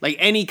easily. Yeah. Like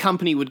any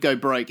company would go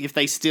broke if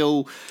they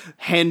still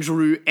hand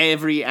drew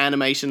every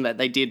animation that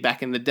they did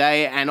back in the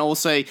day. And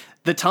also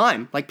the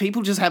time, like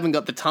people just haven't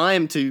got the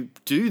time to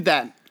do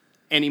that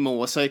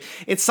anymore. So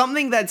it's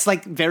something that's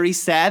like very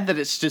sad that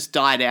it's just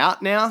died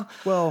out now.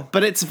 Well,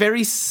 but it's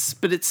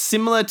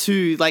similar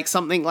to like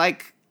something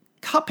like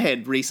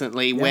Cuphead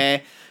recently,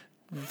 where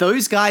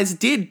those guys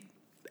did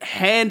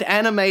hand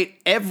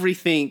animate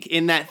everything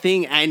in that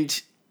thing,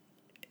 and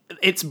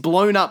it's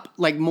blown up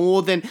like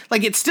more than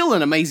like, it's still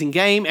an amazing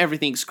game,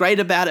 everything's great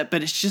about it,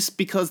 but it's just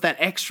because that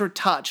extra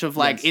touch of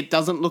like it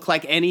doesn't look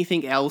like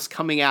anything else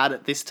coming out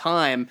at this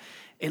time.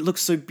 It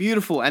looks so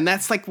beautiful, and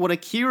that's like what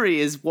Akira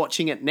is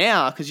watching it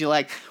now, because you're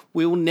like,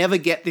 we'll never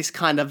get this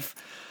kind of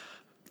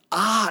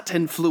art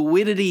and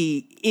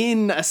fluidity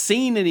in a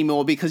scene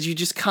anymore because you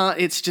just can't.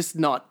 It's just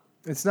not.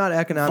 It's not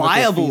economically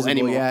viable feasible,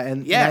 anymore.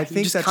 And I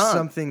think that's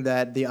something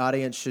that the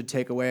audience should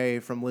take away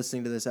from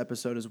listening to this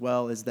episode as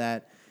well, is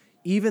that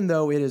even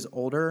though it is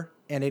older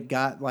and it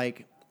got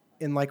like,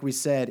 and like we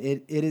said,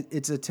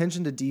 its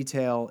attention to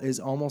detail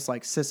is almost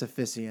like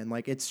Sisyphusian.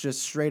 Like it's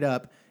just straight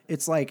up,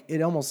 it's like,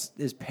 it almost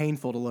is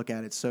painful to look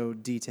at. It's so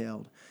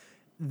detailed.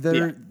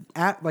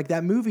 Like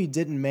that movie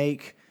didn't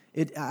make...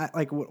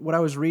 what I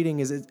was reading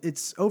is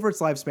it's over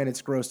its lifespan,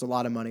 it's grossed a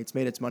lot of money. It's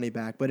made its money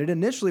back. But it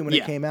initially, when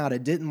it came out,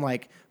 it didn't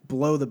like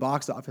blow the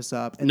box office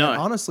up. And it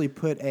honestly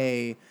put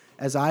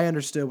as I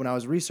understood when I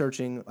was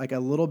researching, like a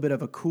little bit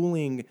of a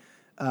cooling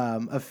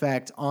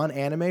effect on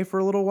anime for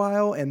a little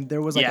while. And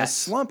there was like a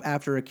slump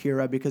after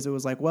Akira because it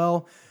was like,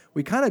 well,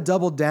 we kind of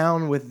doubled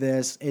down with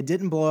this. It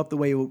didn't blow up the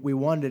way we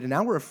wanted, and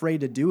now we're afraid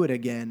to do it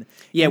again.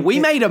 Yeah, we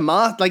made a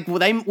masterpiece,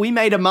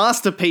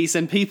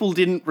 and people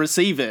didn't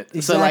receive it.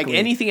 Exactly. So like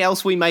anything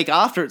else we make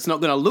after, it's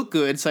not going to look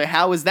good. So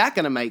how is that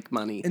going to make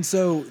money? And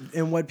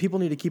what people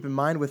need to keep in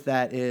mind with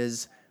that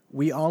is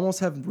we almost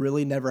have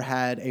really never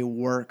had a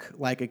work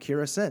like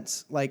Akira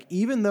since. Like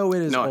even though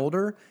it is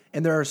older,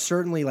 and there are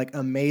certainly like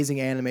amazing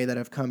anime that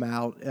have come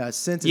out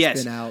since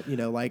it's been out.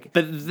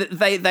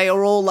 But they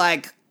are all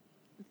like.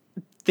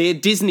 They're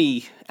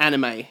Disney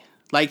anime.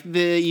 Like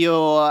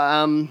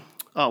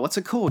what's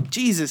it called?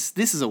 Jesus,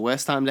 this is the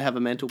worst time to have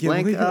a mental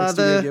blank.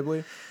 Studio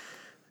Ghibli?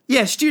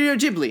 Yeah, Studio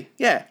Ghibli.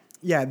 Yeah.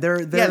 Yeah,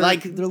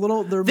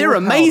 they're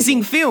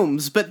amazing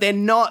films, but they're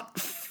not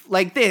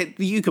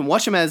you can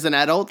watch them as an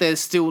adult.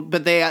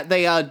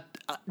 They are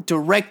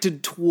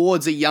directed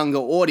towards a younger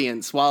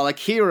audience, while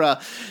Akira,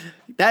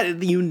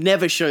 that you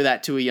never show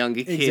that to a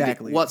younger kid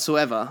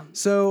whatsoever.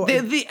 So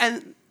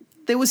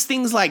there was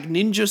things like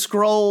Ninja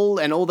Scroll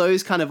and all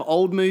those kind of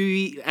old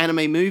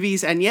anime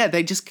movies, and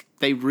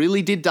they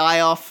really did die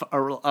off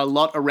a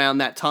lot around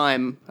that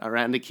time,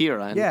 around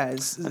Akira. And I'm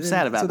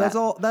sad about that.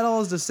 So that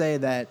all is to say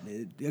that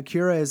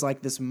Akira is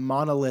like this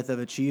monolith of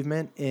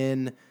achievement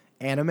in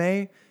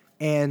anime,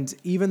 and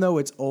even though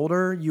it's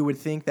older, you would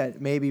think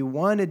that maybe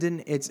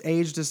it's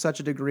aged to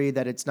such a degree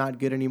that it's not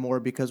good anymore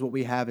because what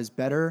we have is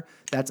better.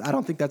 I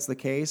don't think that's the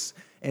case.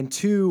 And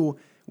two,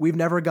 we've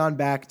never gone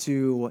back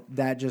to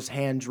that just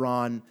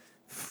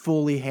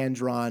fully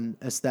hand-drawn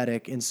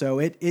aesthetic. And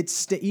so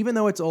even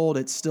though it's old,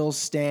 it still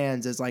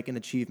stands as like an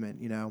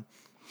achievement,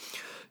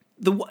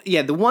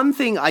 the one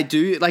thing I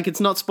do, like,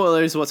 it's not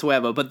spoilers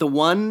whatsoever, but the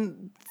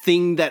one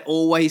thing that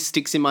always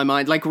sticks in my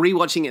mind, like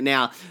rewatching it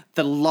now,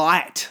 the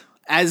light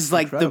as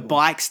like the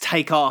bikes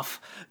take off.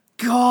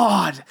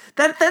 God,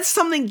 that's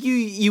something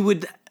you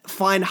would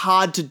find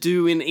hard to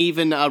do in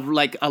even a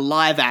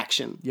live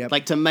action,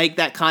 like to make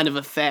that kind of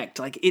effect,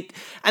 like it.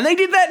 And they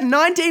did that in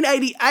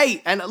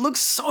 1988, and it looks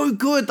so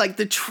good. Like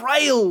the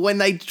trail when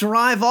they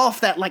drive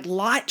off, that like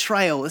light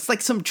trail, it's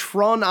like some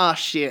Tron ass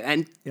shit.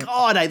 And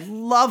God, I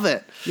love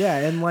it. Yeah,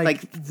 and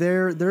like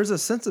there's a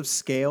sense of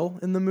scale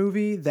in the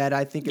movie that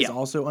I think is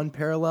also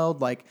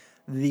unparalleled. Like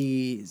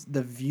the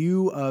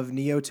view of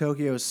Neo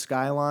Tokyo's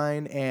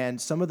skyline and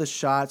some of the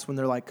shots when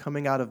they're like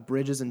coming out of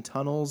bridges and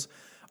tunnels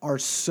are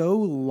so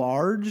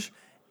large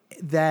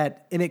and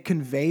it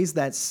conveys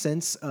that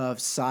sense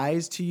of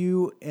size to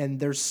you, and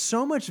there's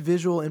so much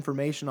visual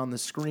information on the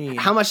screen.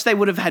 How much they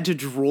would have had to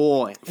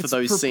draw for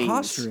those scenes. It's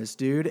preposterous,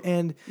 dude.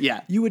 And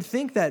you would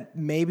think that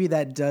maybe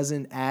that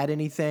doesn't add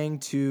anything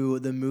to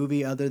the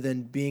movie other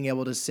than being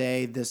able to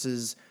say this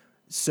is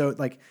so,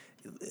 like,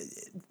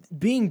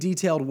 being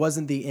detailed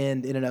wasn't the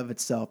end in and of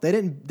itself. They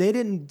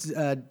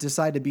didn't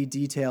decide to be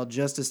detailed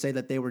just to say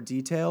that they were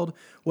detailed.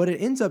 What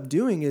it ends up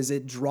doing is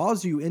it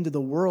draws you into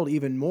the world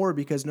even more,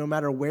 because no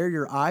matter where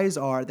your eyes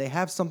are, they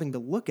have something to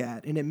look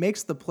at, and it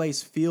makes the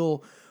place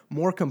feel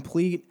more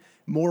complete,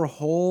 more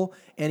whole.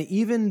 And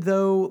even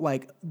though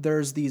like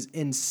there's these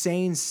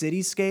insane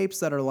cityscapes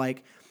that are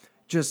like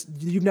just,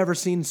 you've never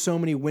seen so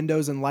many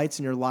windows and lights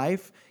in your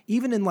life,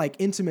 even in like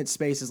intimate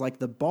spaces like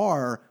the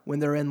bar, when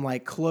they're in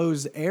like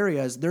closed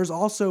areas, there's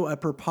also a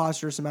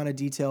preposterous amount of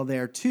detail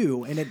there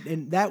too.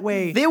 And that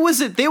way, there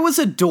was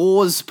a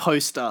Doors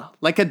poster,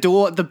 like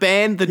the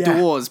band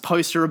Doors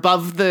poster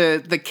above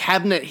the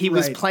cabinet he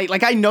was playing.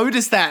 Like I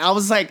noticed that. I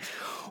was like,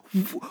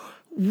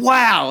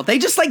 wow, they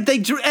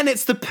drew, and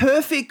it's the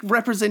perfect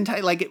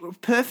representation, like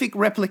perfect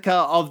replica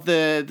of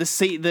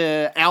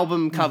the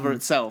album cover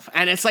itself,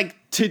 and it's like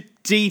to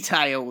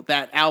detail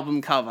that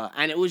album cover,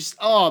 and it was,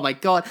 oh my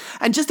God.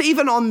 And just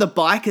even on the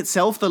bike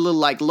itself, the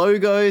little like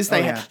logos,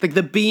 they have like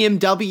the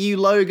BMW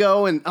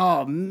logo, and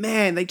oh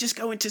man, they just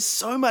go into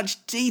so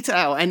much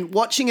detail. And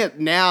watching it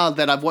now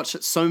that I've watched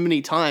it so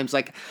many times,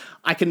 like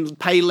I can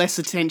pay less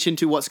attention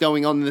to what's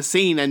going on in the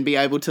scene and be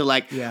able to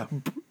like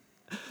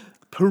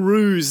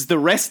peruse the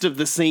rest of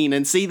the scene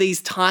and see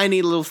these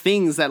tiny little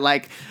things that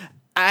like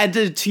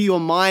added to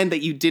your mind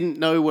that you didn't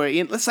know were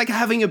in. It's like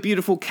having a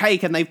beautiful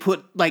cake and they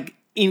put like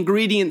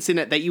ingredients in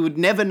it that you would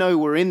never know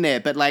were in there,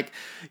 but like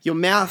your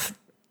mouth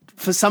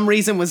for some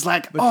reason was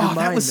like,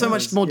 that was so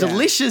much more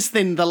delicious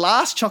than the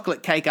last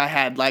chocolate cake I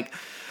had. Like,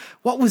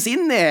 what was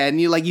in there? And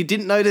you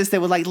didn't notice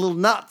there were like little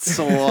nuts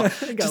or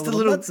just a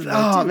little.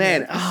 Oh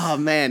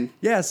man.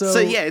 Yeah. So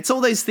it's all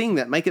those things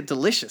that make it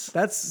delicious.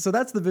 That's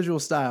the visual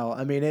style.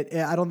 I mean,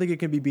 I don't think it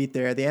can be beat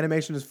there. The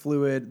animation is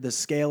fluid, the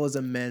scale is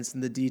immense,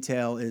 and the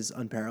detail is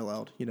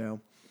unparalleled. You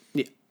know.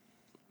 Yeah.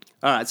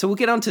 All right, so we'll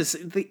get onto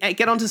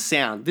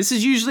sound. This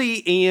is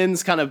usually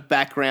Ian's kind of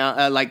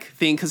background,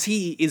 thing, because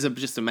he is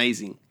just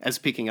amazing as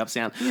picking up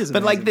sound. He is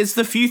but amazing. There's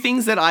the few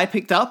things that I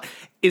picked up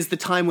is the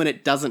time when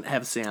it doesn't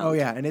have sound. Oh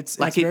yeah, and it's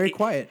very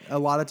quiet a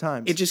lot of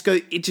times. It just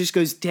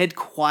goes dead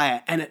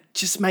quiet, and it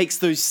just makes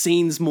those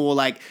scenes more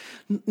like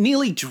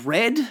nearly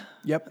dread.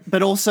 Yep.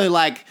 But also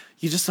like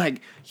you just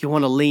like you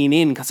want to lean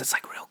in because it's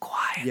like real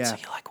quiet. Yeah. So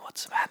you're like,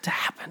 what's about to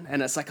happen?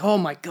 And it's like, oh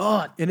my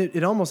God. And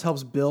it almost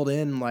helps build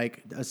in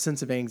like a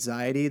sense of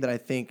anxiety that I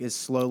think is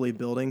slowly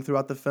building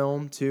throughout the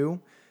film too.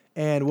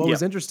 And what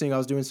was interesting, I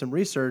was doing some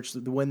research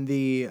when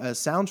the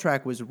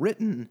soundtrack was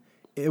written,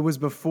 it was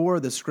before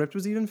the script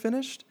was even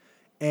finished.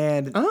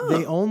 And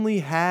they only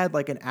had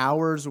like an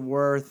hour's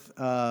worth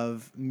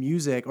of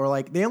music, or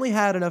like they only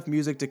had enough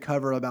music to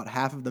cover about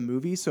half of the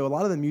movie. So a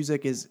lot of the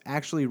music is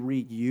actually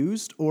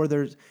reused,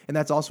 and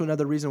that's also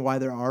another reason why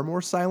there are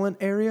more silent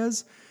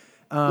areas.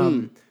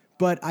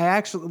 But I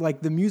actually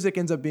like the music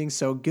ends up being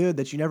so good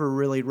that you never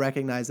really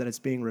recognize that it's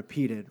being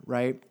repeated,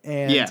 right?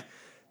 And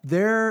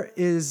there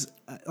is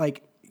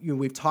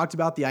we've talked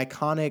about the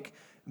iconic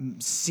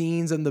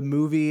scenes in the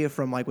movie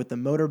from like with the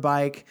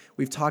motorbike.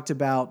 We've talked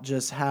about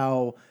just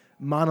how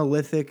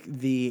monolithic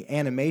the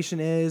animation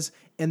is.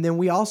 And then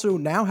we also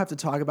now have to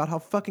talk about how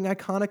fucking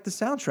iconic the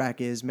soundtrack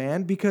is,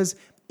 man, because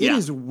it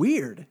is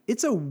weird.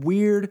 It's a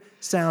weird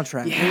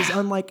soundtrack. It is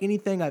unlike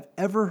anything I've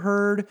ever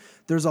heard.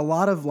 There's a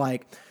lot of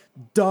like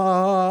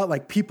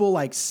people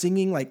like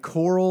singing like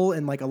choral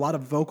and like a lot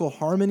of vocal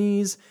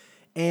harmonies.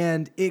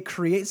 And it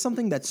creates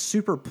something that's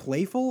super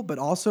playful, but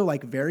also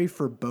like very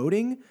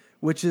foreboding,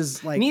 which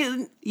is like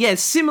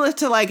similar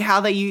to like how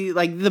they use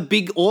like the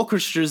big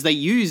orchestras they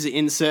use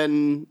in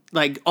certain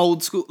like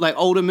old school like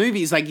older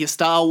movies like your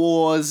Star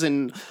Wars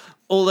and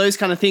all those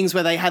kind of things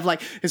where they have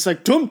like it's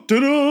like dum da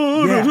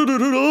da da da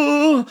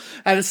da,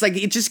 and it's like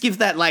it just gives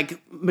that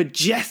like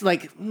majestic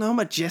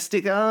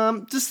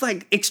just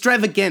like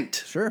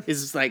extravagant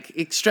is like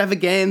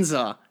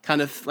extravaganza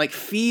kind of like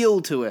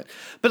feel to it.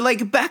 But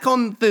like back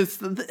on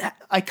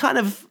I kind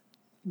of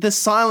the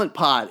silent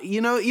part. You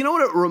know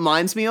what it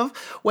reminds me of?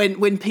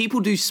 When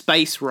people do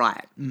space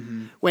right.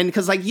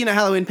 Because like, you know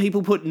how when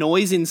people put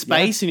noise in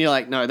space and you're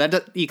like, no,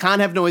 you can't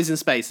have noise in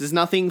space. There's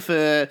nothing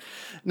to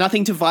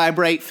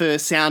vibrate for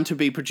sound to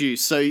be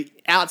produced. So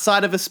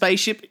outside of a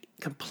spaceship,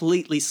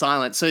 completely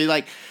silent. So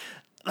like,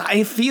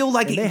 I feel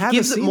like it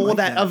gives it more like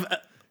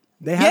that.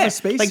 They have a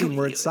space scene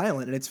where it's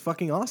silent and it's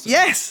fucking awesome.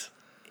 Yes.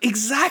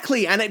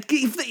 Exactly, and it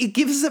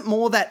gives it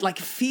more that like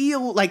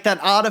feel, like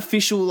that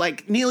artificial,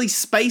 like nearly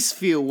space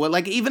feel. Where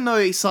like even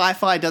though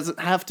sci-fi doesn't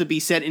have to be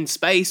set in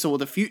space or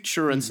the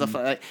future and stuff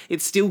like that,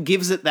 it still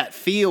gives it that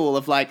feel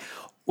of like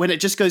when it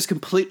just goes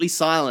completely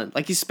silent.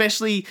 Like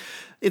especially,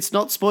 it's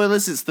not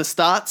spoilers. It's the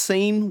start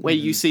scene where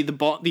you see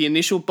the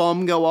initial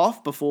bomb go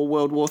off before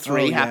World War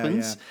III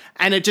happens,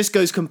 and it just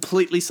goes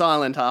completely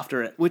silent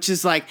after it, which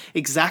is like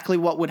exactly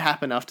what would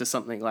happen after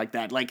something like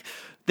that. Like.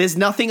 There's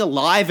nothing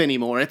alive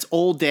anymore. It's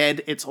all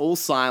dead. It's all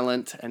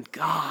silent. And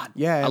God,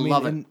 I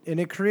love it. And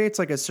it creates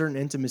like a certain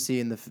intimacy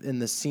in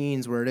the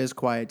scenes where it is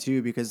quiet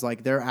too, because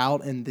like they're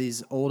out in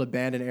these old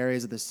abandoned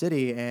areas of the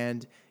city,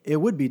 and it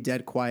would be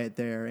dead quiet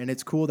there. And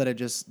it's cool that it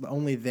just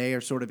only they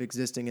are sort of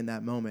existing in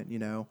that moment, you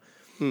know.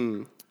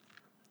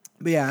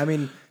 But yeah, I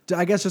mean,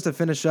 I guess just to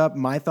finish up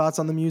my thoughts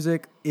on the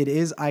music, it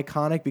is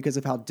iconic because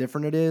of how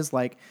different it is.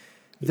 Like.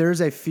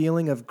 There's a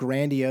feeling of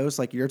grandiose,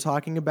 like you're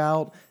talking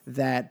about,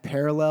 that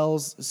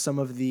parallels some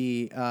of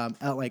the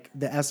like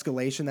the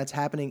escalation that's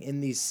happening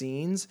in these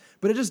scenes,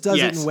 but it just does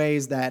it in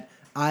ways that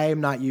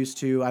I'm not used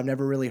to. I've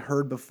never really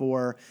heard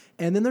before.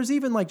 And then there's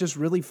even like just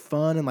really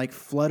fun and like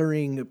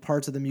fluttering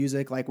parts of the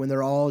music, like when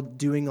they're all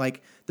doing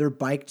like their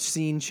bike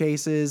scene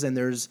chases, and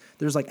there's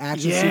like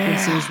action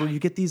sequences where you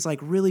get these like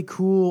really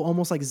cool,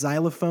 almost like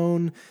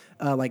xylophone,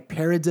 like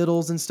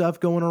paradiddles and stuff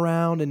going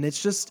around, and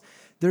it's just.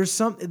 There's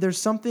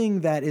something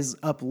that is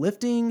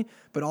uplifting,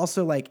 but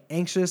also like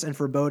anxious and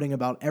foreboding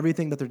about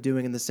everything that they're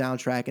doing in the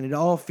soundtrack, and it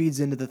all feeds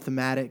into the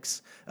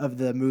thematics of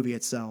the movie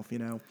itself, you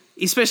know.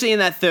 Especially in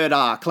that third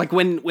arc, like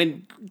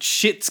when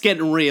shit's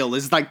getting real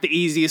is like the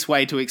easiest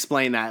way to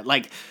explain that.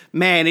 Like,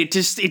 man, it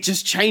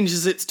just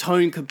changes its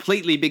tone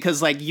completely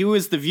because like you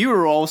as the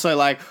viewer are also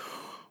like,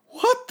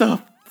 what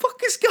the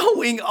fuck is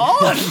going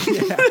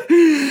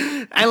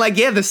on? And like,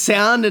 the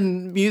sound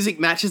and music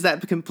matches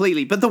that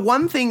completely. But the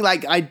one thing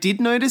like I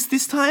did notice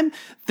this time,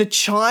 the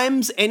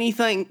chimes,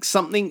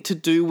 something to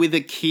do with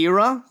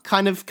AKIRA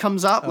kind of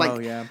comes up.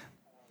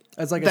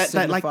 It's like a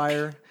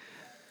signifier.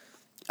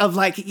 Of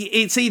like,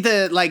 it's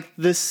either like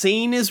the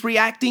scene is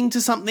reacting to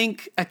something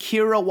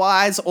AKIRA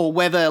wise, or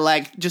whether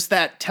like just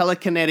that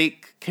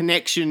telekinetic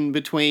connection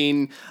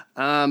between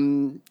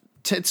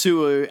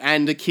Tetsuo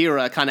and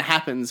AKIRA kind of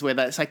happens, where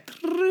that's like,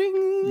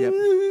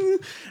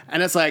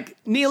 and it's like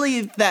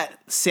nearly that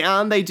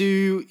sound they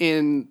do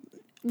in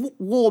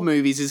war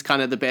movies is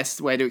kind of the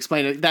best way to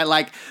explain it. That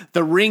like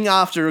the ring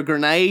after a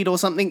grenade or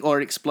something or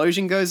an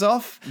explosion goes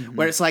off,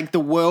 where it's like the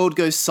world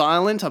goes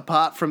silent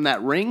apart from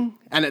that ring,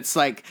 and it's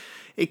like.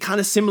 It kind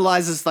of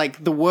symbolizes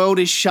like the world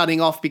is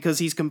shutting off because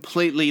he's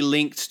completely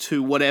linked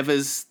to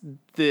whatever's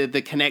the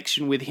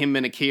connection with him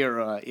and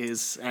AKIRA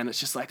is. And it's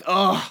just like,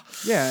 and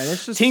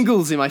it's just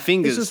tingles in my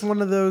fingers. It's just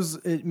one of those,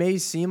 it may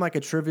seem like a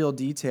trivial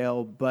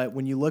detail, but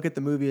when you look at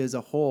the movie as a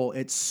whole,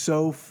 it's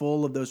so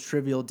full of those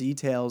trivial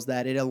details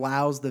that it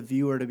allows the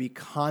viewer to be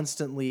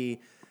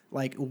constantly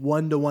like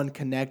one-to-one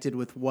connected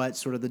with what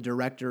sort of the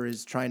director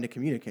is trying to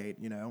communicate,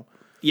 you know?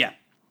 Yeah.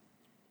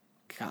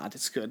 God,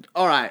 it's good.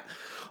 All right.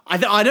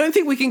 I don't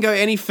think we can go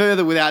any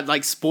further without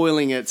like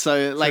spoiling it.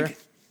 So like,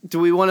 do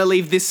we want to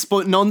leave this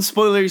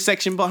non-spoilery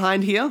section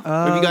behind here?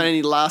 Have you got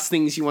any last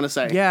things you want to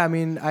say? Yeah, I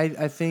mean,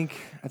 I think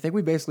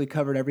we basically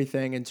covered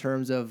everything in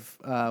terms of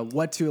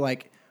what to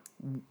like,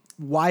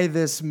 why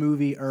this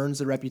movie earns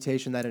the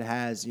reputation that it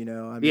has. You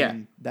know, I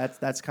mean,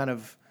 that's kind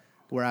of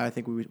where I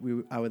think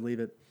I would leave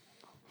it.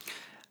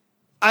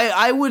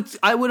 I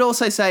would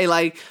also say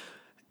like.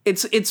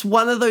 It's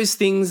one of those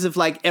things of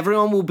like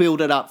everyone will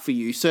build it up for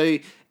you. So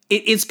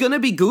it's going to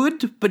be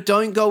good, but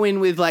don't go in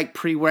with like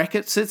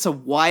prerequisites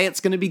of why it's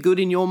going to be good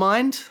in your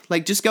mind.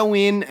 Like just go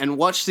in and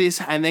watch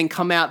this and then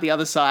come out the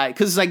other side.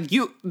 Because like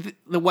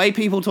the way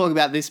people talk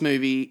about this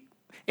movie,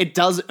 it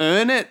does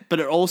earn it, but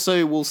it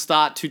also will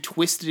start to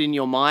twist it in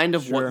your mind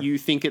of what you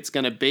think it's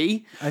going to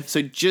be.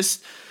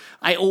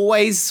 I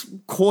always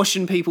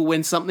caution people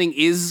when something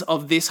is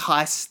of this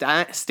high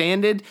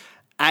standard.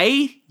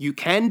 A, you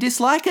can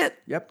dislike it.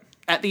 Yep.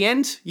 At the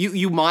end,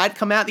 you might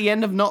come out the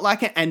end of not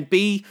like it, and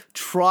B,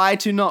 try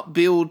to not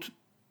build,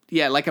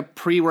 like a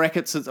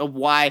prerequisite of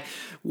why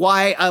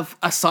a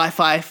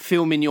sci-fi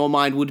film in your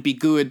mind would be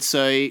good.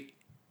 So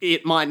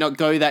it might not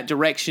go that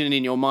direction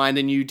in your mind,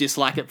 and you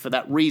dislike it for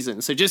that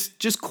reason. So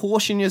just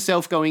caution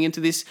yourself going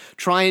into this.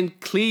 Try and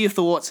clear your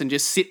thoughts and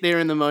just sit there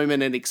in the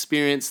moment and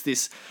experience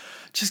this.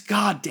 Just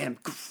goddamn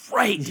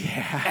great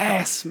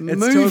ass movie.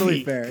 It's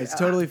totally fair. It's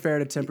totally fair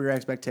to temper your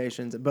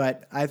expectations,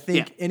 but I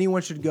think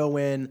anyone should go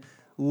in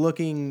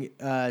looking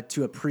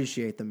to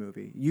appreciate the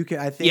movie.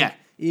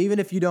 Even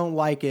if you don't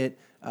like it,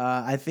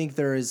 I think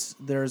there's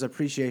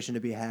appreciation to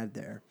be had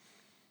there.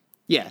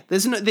 Yeah,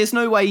 there's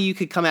no way you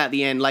could come out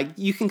the end. Like,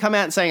 you can come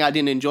out saying I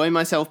didn't enjoy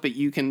myself, but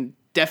you can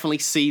definitely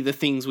see the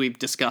things we've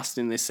discussed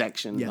in this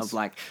section of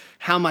like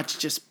how much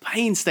just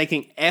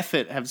painstaking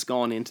effort has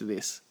gone into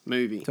this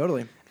movie.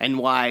 Totally. And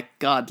why,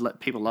 God,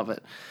 people love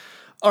it.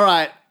 All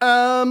right,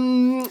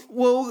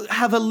 we'll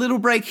have a little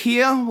break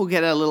here. We'll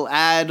get a little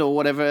ad or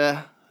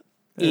whatever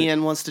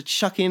Ian wants to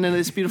chuck in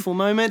this beautiful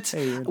moment.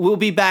 Hey, we'll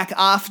be back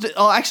after...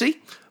 Oh,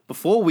 actually,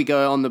 before we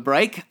go on the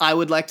break, I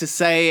would like to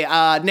say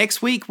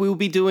next week we'll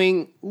be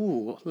doing...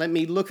 Ooh, let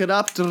me look it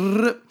up.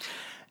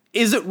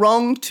 Is it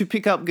wrong to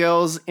pick up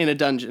girls in a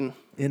dungeon?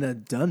 In a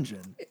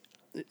dungeon?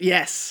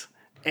 Yes.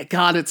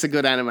 God, it's a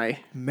good anime.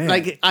 Man.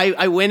 Like,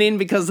 I went in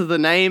because of the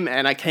name,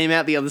 and I came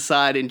out the other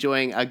side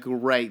enjoying a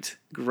great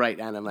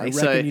anime. I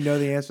reckon you know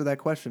the answer to that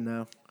question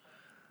now.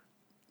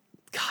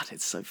 God,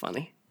 it's so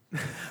funny.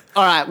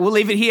 All right, we'll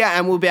leave it here,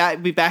 and we'll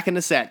be back in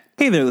a sec.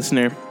 Hey there,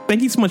 listener.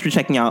 Thank you so much for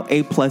checking out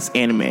A+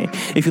 Anime.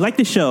 If you like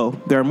the show,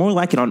 there are more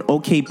like it on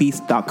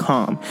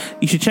okbeast.com.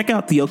 You should check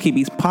out the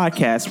OKBeast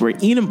podcast, where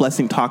Ian and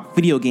Blessing talk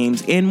video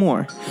games and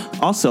more.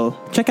 Also,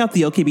 check out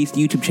the OKBeast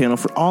YouTube channel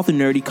for all the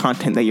nerdy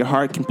content that your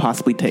heart can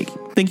possibly take.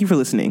 Thank you for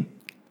listening.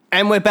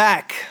 And we're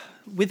back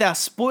with our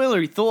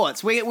spoilery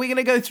thoughts. We're going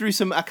to go through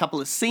a couple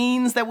of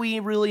scenes that we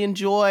really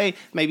enjoy,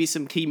 maybe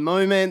some key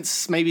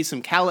moments, maybe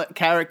some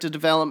character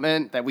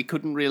development that we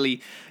couldn't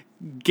really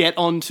get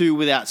onto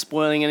without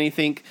spoiling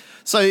anything.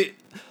 So,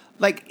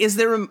 like, is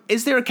there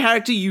a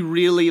character you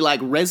really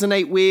like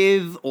resonate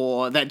with,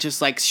 or that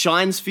just like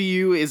shines for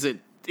you? Is it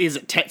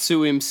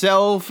Tetsu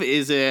himself?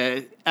 Is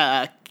it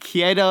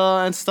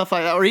AKIRA and stuff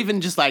like that, or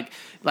even just like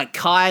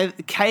Kai or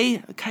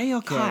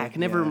Kai? I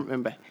can never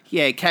remember.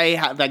 Yeah, Kay,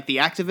 like the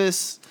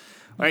activist,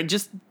 or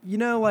just... You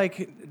know,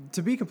 like,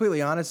 to be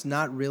completely honest,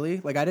 not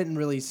really. Like, I didn't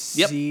really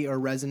see or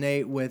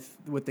resonate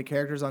with the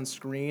characters on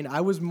screen.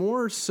 I was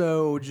more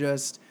so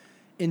just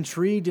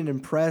intrigued and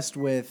impressed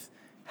with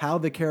how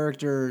the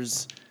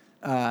characters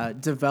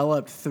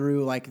developed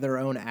through, like, their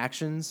own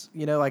actions.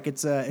 You know, like,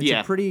 it's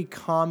a pretty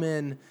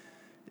common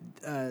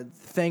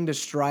thing to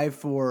strive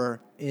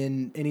for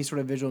in any sort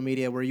of visual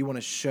media where you want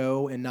to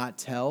show and not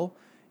tell.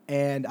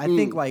 And I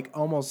think, like,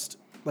 almost...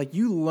 Like,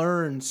 you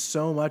learn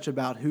so much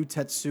about who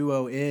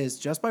Tetsuo is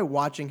just by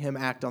watching him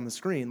act on the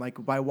screen. Like,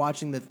 by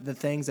watching the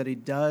things that he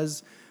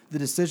does, the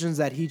decisions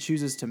that he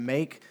chooses to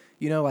make.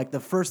 You know, like,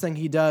 the first thing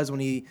he does when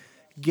he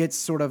gets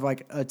sort of,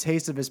 like, a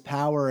taste of his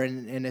power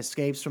and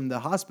escapes from the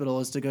hospital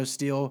is to go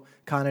steal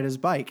Kaneda's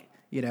bike,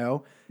 you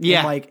know? Yeah.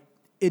 And, like,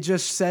 it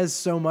just says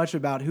so much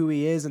about who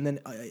he is. And then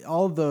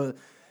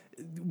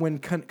when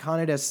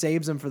Kaneda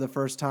saves him for the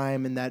first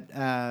time, and that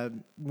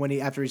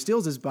after he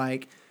steals his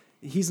bike...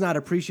 He's not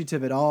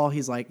appreciative at all.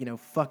 He's like, you know,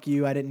 fuck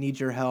you. I didn't need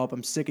your help.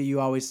 I'm sick of you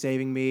always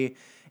saving me.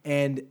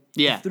 And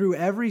through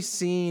every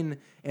scene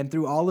and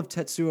through all of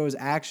Tetsuo's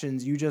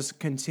actions, you just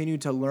continue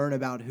to learn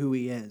about who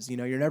he is. You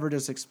know, you're never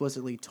just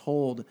explicitly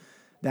told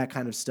that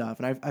kind of stuff.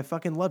 And I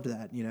fucking loved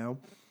that, you know?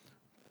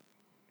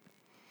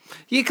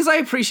 Yeah, because I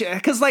appreciate it.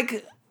 Because,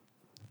 like,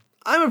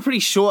 I'm a pretty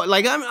short,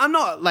 like, I'm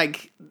not,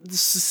 like,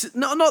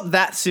 not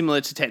that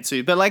similar to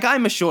Tetsu, but, like,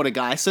 I'm a shorter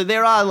guy, so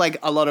there are, like,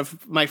 a lot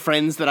of my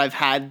friends that I've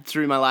had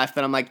through my life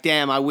that I'm like,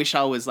 damn, I wish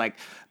I was, like,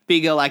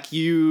 bigger like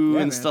you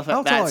and stuff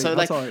like that. So,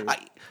 like, what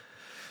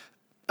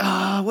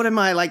am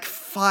I, like,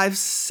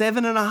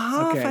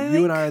 5'7.5"? Okay,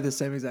 you and I are the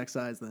same exact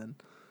size then.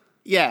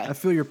 Yeah. I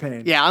feel your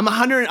pain. Yeah, I'm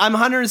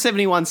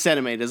 171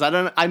 centimeters.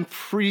 I'm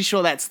pretty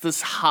sure that's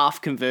this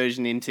half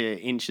conversion into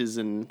inches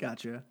and...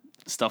 Gotcha.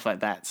 Stuff like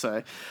that.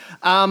 So,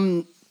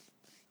 so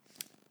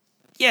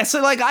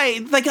like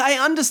I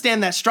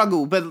understand that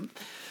struggle, but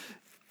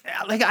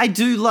like I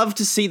do love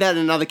to see that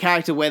in another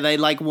character where they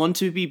like want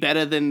to be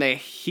better than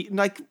their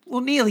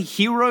nearly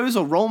heroes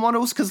or role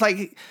models. Because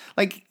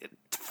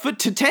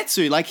to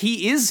Tetsu, like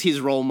he is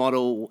his role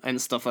model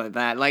and stuff like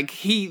that. Like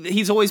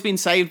he's always been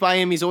saved by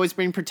him. He's always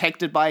been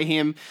protected by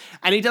him,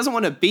 and he doesn't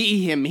want to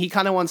be him. He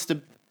kind of wants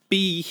to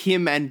be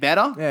him and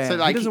better. Yeah, so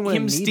like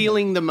him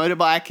stealing the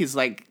motorbike is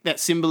like that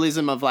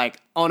symbolism of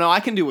like, oh no, I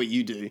can do what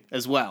you do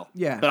as well.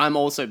 Yeah. But I'm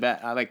also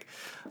better. Like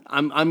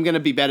I'm going to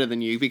be better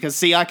than you because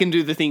see, I can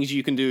do the things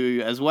you can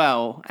do as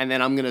well. And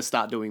then I'm going to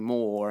start doing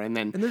more. And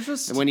then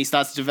and when he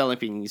starts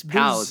developing his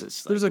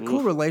powers, there's a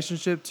cool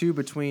relationship too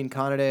between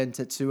Kaneda and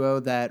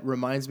Tetsuo that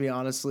reminds me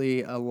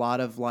honestly a lot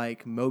of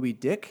like Moby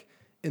Dick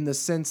in the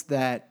sense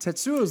that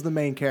Tetsuo is the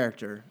main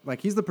character.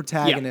 Like he's the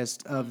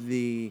protagonist of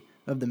the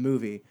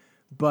movie.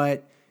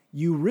 But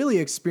you really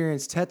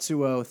experience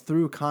Tetsuo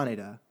through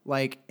Kaneda.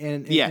 Like,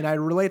 and I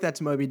relate that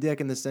to Moby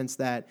Dick in the sense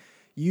that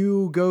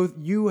you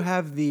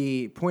have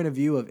the point of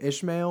view of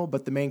Ishmael,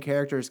 but the main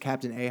character is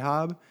Captain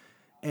Ahab.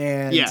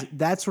 And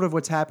that's sort of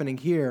what's happening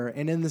here.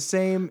 And in the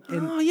same...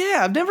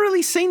 I've never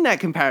really seen that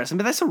comparison,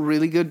 but that's a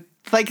really good...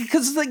 Like,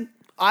 because, like,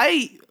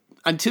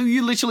 until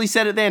you literally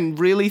said it then,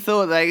 really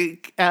thought,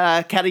 like,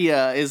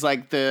 Katia is,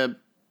 like, the...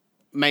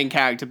 main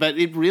character, but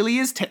it really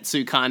is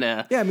Tetsu kind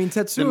of. Yeah, I mean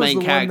Tetsu is the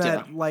character. One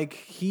that like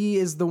he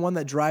is the one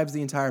that drives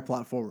the entire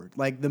plot forward.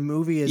 Like the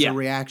movie is a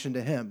reaction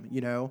to him, you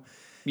know.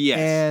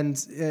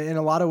 Yes. And in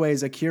a lot of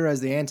ways, Akira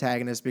is the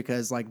antagonist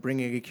because like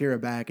bringing Akira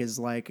back is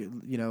like,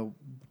 you know,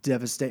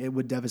 it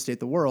would devastate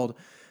the world.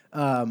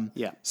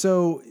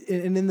 So,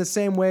 and in the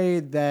same way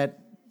that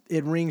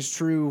it rings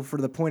true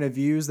for the point of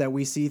views that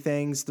we see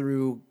things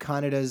through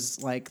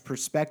Kaneda's like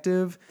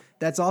perspective,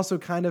 that's also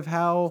kind of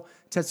how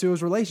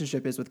Tetsuo's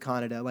relationship is with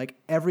Kaneda. Like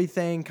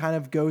everything kind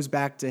of goes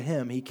back to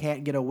him. He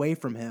can't get away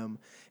from him.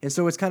 And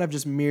so it's kind of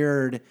just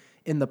mirrored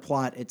in the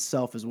plot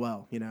itself as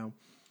well, you know?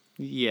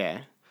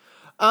 Yeah.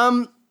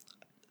 So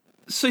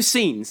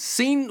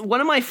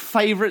one of my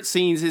favorite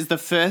scenes is the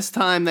first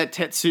time that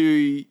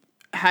Tetsuo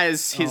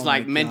has his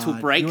mental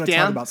breakdown. You want to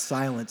talk about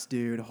silence,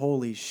 dude.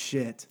 Holy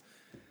shit.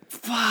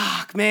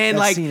 Fuck, man.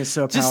 That scene is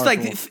so powerful.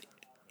 Just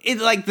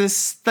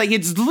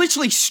it's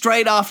literally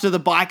straight after the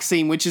bike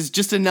scene, which is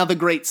just another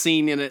great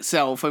scene in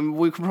itself. And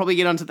we could probably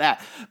get onto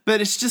that. But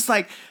it's just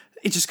like,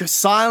 it just goes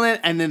silent,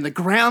 and then the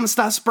ground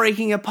starts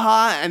breaking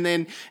apart, and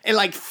then it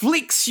like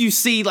flicks. You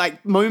see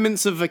like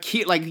moments of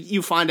Akira, like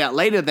you find out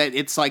later that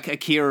it's like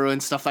Akira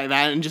and stuff like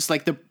that, and just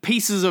like the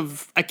pieces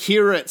of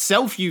Akira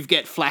itself, you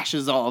get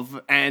flashes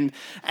of, and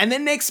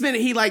then next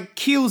minute he like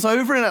keels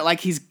over and it like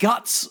his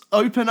guts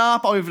open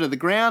up over to the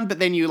ground, but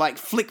then you like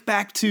flick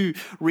back to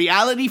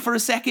reality for a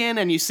second,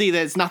 and you see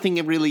there's nothing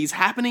really is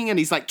happening, and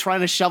he's like trying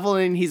to shovel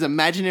in his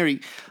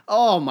imaginary.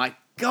 Oh my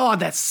God,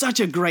 that's such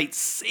a great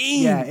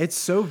scene. Yeah, it's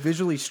so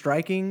visually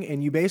striking,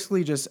 and you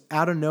basically just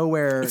out of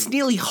nowhere. It's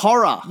nearly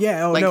horror.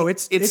 Yeah, no,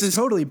 it's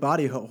totally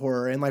body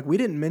horror, and like we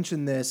didn't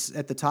mention this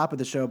at the top of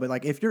the show, but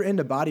like if you're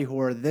into body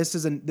horror,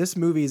 this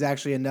movie is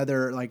actually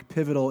another like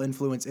pivotal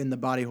influence in the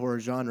body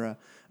horror genre.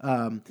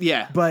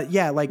 But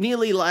yeah, like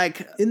nearly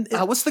like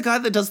what's the guy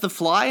that does the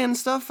Fly and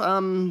stuff?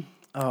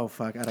 Oh,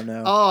 fuck, I don't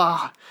know.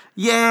 Oh,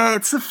 yeah,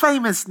 it's a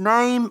famous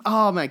name.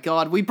 Oh my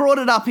God, we brought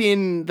it up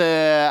in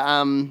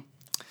the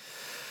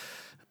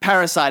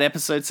Parasite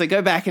episode, so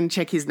go back and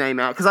check his name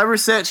out, because I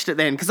researched it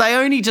then, because I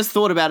only just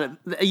thought about it.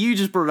 You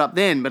just brought it up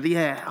then, but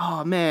yeah,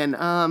 oh man,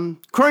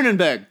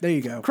 Cronenberg. There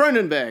you go.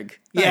 Cronenberg.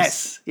 Nice.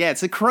 Yes. Yeah,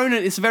 it's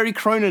very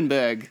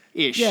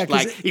Cronenberg-ish. Yeah,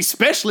 like,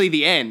 especially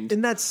the end.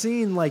 In that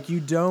scene, like, you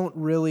don't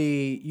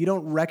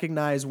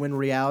recognize when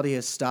reality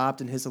has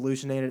stopped and his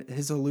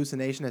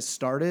hallucination has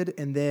started,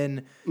 and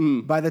then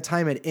by the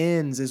time it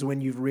ends is when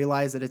you've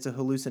realized that it's a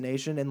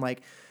hallucination, and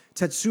like,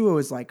 Tetsuo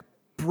is like,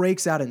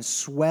 breaks out in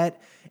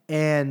sweat,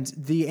 and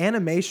the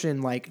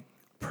animation like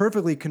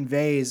perfectly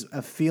conveys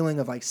a feeling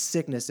of like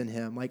sickness in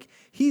him. Like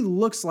he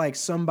looks like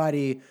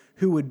somebody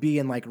who would be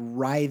in like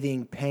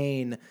writhing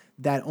pain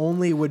that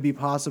only would be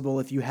possible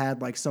if you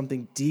had like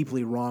something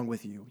deeply wrong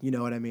with you. You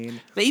know what I mean?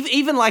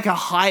 Even like a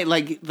high,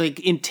 like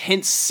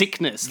intense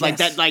sickness, like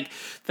yes.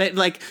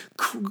 that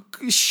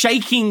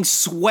shaking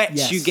sweats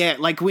yes. you get,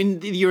 like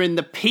when you're in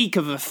the peak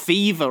of a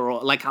fever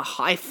or like a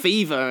high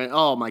fever. And,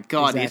 oh my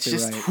God, exactly, it's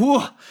just. Right.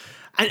 Whew.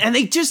 And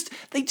they just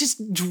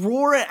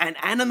draw it and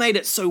animate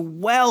it so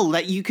well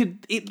that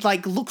it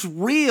like looks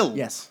real.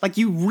 Yes. Like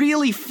you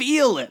really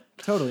feel it.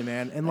 Totally,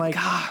 man. And like,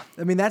 God.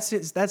 I mean, that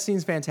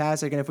scene's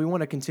fantastic. And if we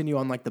want to continue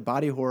on like the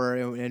body horror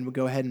and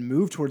go ahead and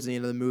move towards the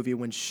end of the movie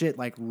when shit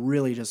like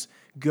really just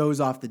goes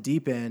off the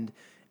deep end,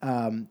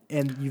 and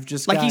you've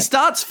just he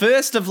starts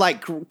first of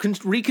like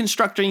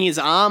reconstructing his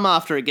arm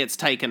after it gets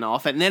taken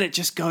off, and then it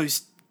just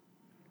goes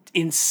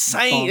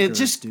insane. Bonkers, it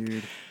just,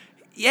 dude.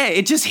 Yeah,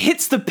 it just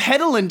hits the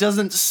pedal and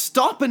doesn't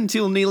stop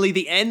until nearly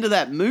the end of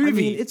that movie. I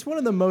mean, it's one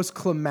of the most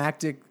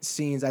climactic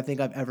scenes I think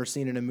I've ever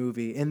seen in a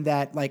movie. In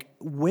that, like,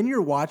 when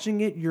you're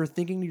watching it, you're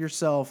thinking to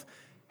yourself,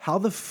 how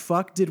the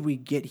fuck did we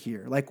get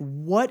here? Like,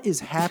 what is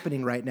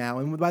happening right now?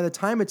 And by the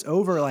time it's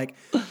over, like,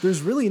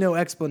 there's really no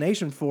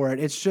explanation for it.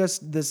 It's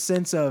just the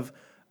sense of,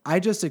 I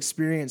just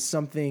experienced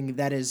something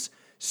that is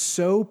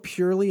so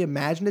purely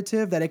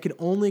imaginative that it could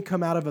only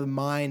come out of the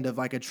mind of,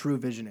 like, a true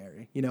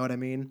visionary. You know what I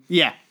mean?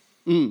 Yeah.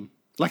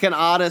 Like an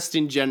artist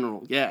in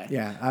general, yeah.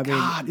 Yeah, I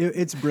mean,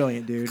 it's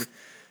brilliant, dude.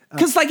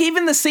 Because like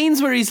even the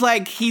scenes where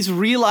he's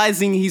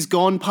realizing he's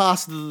gone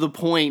past the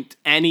point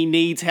and he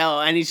needs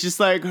help, and he's just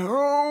like,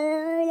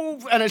 oh,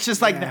 and it's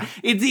just like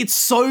it's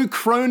so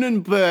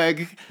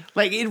Cronenberg.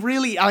 Like it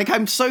really, like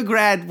I'm so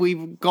glad we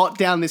got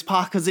down this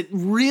path because it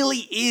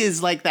really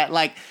is like that.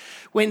 Like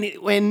when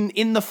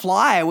in The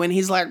Fly, when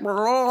he's like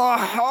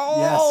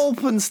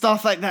help and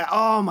stuff like that.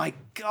 Oh my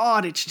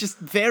God, it's just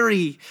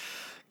very.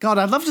 God,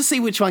 I'd love to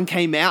see which one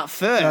came out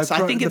first.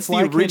 I think it's the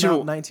original.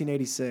 Came out in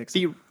 1986.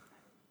 The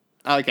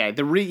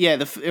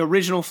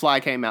original Fly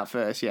came out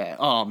first. Yeah.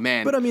 Oh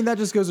man. But I mean, that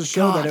just goes to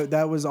show that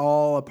that was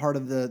all a part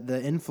of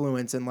the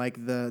influence and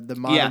like the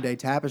modern day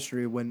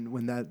tapestry when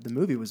the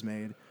movie was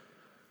made.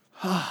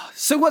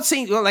 So what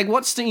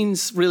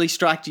scenes really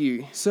struck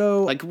you?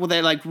 So like, will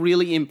they like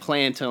really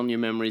implant on your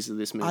memories of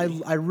this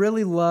movie? I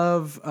really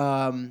love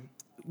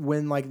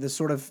when like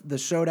the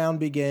showdown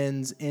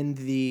begins in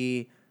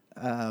the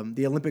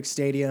Olympic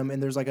Stadium,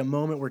 and there's like a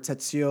moment where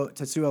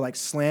Tetsuo like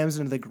slams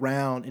into the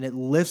ground and it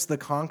lifts the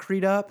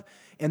concrete up,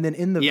 And then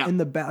in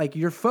the back, like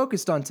you're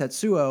focused on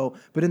Tetsuo,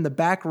 but in the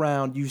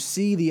background you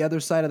see the other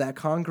side of that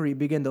concrete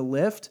begin to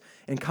lift,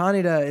 and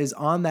Kaneda is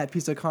on that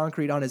piece of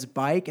concrete on his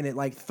bike, and it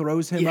like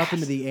throws him up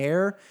into the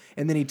air,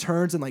 and then he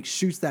turns and like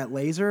shoots that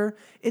laser.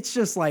 It's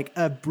just like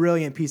a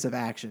brilliant piece of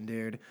action,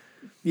 dude.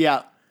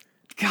 Yeah.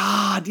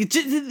 God,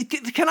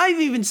 can I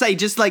even say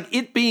just like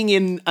it being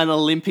in an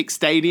Olympic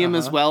stadium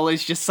as well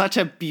is just such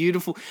a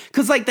beautiful,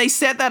 because like they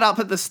set that up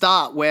at the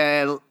start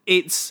where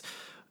it's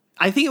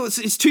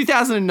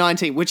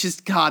 2019, which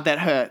is, God, that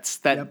hurts.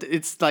 That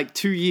it's like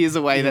 2 years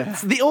away. Yeah.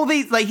 That's all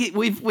these like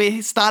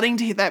we're starting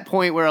to hit that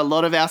point where a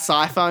lot of our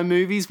sci-fi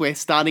movies, we're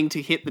starting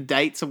to hit the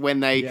dates of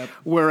when they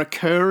were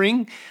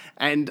occurring.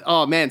 And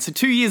oh man, so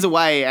 2 years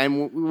away,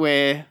 and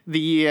where the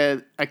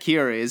year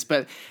AKIRA is,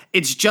 but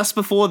it's just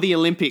before the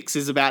Olympics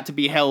is about to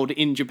be held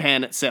in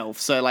Japan itself.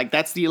 So like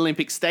that's the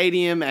Olympic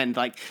Stadium, and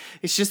like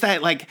it's just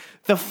that like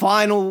the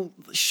final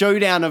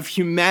showdown of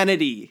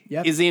humanity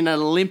is in an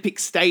Olympic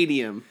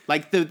stadium,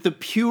 like the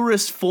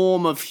purest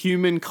form of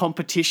human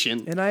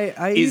competition. And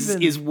I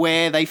is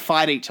where they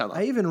fight each other.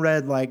 I even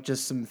read like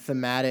just some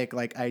thematic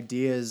like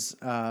ideas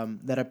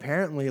that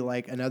apparently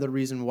like another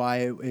reason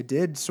why it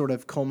did sort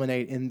of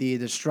culminate in the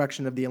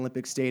destruction of the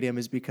Olympic Stadium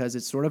is because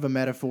it's sort of a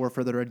metaphor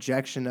for the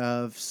rejection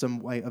of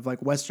some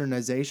like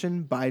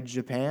westernization by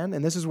Japan.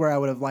 And this is where I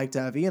would have liked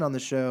to have Ian on the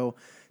show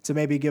to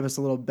maybe give us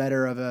a little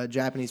better of a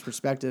Japanese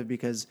perspective,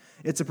 because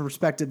it's a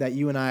perspective that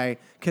you and I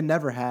can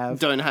never have.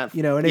 Don't have.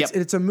 You know, and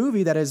it's a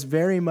movie that is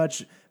very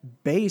much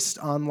based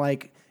on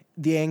like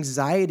the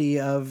anxiety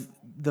of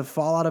the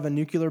fallout of a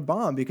nuclear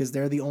bomb, because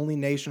they're the only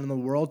nation in the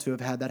world to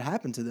have had that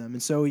happen to them.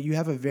 And so you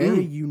have a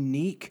very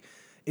unique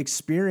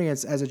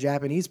experience as a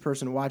Japanese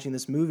person watching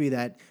this movie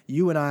that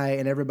you and I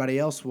and everybody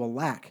else will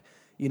lack,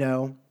 you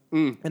know?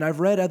 And I've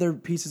read other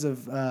pieces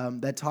of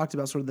that talked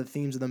about sort of the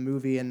themes of the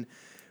movie, and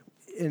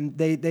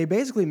they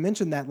basically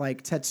mentioned that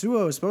like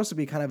Tetsuo is supposed to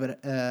be kind of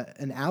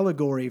an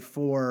allegory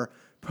for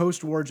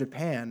post-war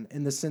Japan,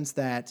 in the sense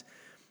that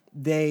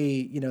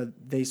they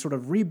sort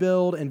of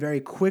rebuild and very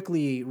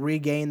quickly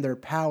regain their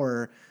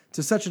power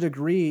to such a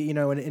degree, you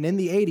know, and in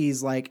the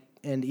 80s, like,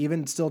 and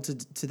even still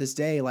to this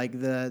day, like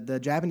the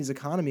Japanese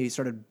economy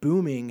started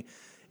booming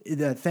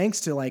thanks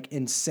to like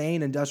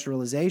insane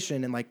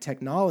industrialization and like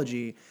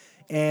technology.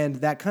 And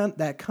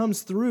that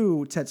comes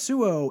through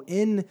Tetsuo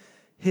in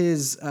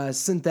his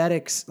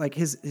synthetics, like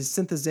his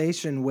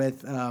synthesization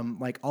with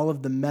like all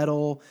of the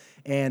metal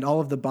and all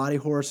of the body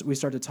horse that we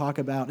start to talk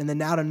about. And then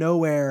out of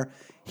nowhere,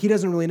 he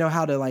doesn't really know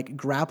how to like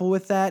grapple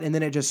with that. And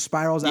then it just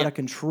spirals out of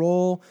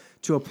control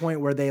to a point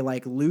where they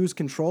like lose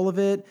control of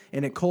it.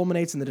 And it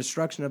culminates in the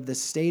destruction of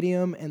this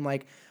stadium. And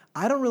like,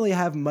 I don't really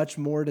have much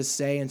more to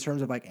say in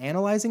terms of like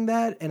analyzing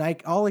that. And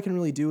all I can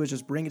really do is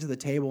just bring it to the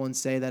table and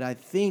say that I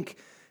think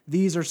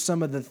these are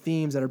some of the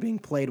themes that are being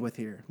played with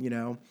here, you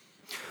know?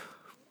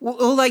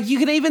 Well, like, you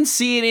can even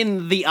see it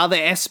in the other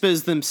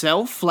espers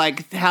themselves,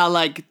 like, how,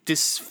 like,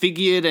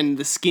 disfigured and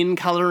the skin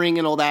coloring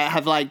and all that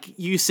have, like,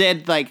 you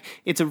said, like,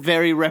 it's a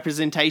very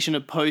representation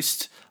of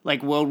post,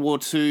 like, World War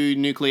II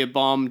nuclear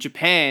bomb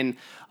Japan,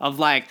 of,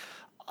 like,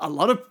 a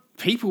lot of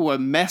people were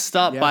messed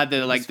up by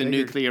the, like, the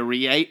nuclear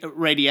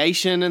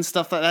radiation and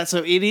stuff like that,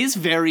 so it is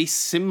very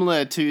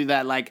similar to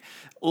that, like,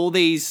 all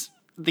these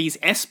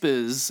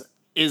espers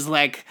is,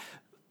 like,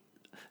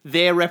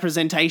 their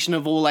representation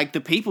of all, like,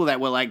 the people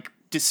that were, like,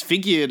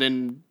 disfigured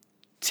and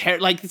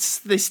like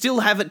they still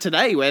have it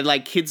today, where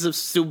like kids are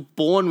still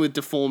born with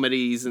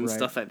deformities and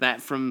stuff like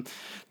that from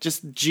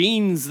just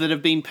genes that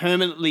have been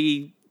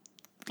permanently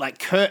like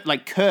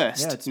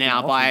cursed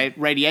now by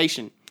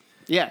radiation.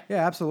 Yeah,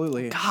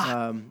 absolutely.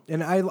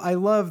 And I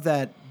love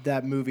that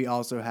movie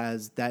also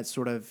has that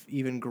sort of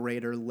even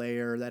greater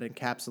layer that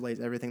encapsulates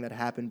everything that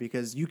happened,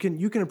 because you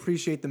can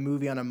appreciate the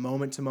movie on a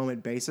moment to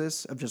moment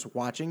basis of just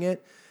watching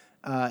it,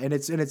 and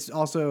it's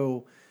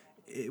also.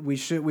 We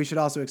should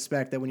also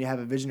expect that when you have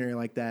a visionary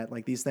like that,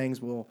 like these things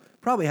will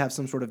probably have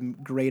some sort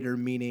of greater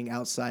meaning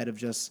outside of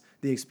just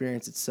the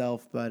experience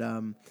itself. But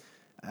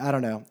I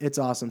don't know. It's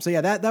awesome. So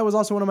yeah, that was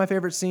also one of my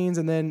favorite scenes.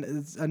 And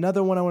then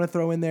another one I want to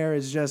throw in there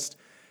is just,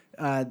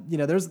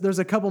 there's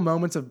a couple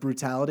moments of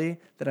brutality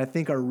that I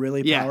think are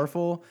really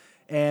powerful.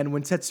 And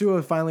when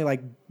Tetsuo finally like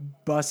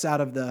busts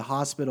out of the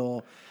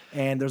hospital,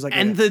 and there's like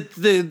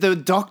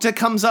the doctor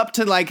comes up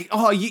to like,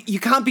 oh, you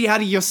can't be out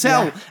of your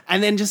cell,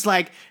 and then just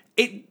like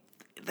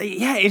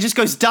it just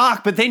goes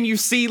dark, but then you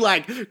see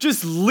like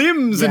just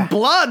limbs and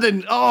blood,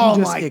 and oh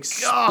my god,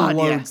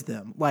 explodes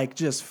them like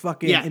just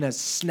fucking in a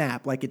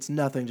snap, like it's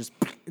nothing, just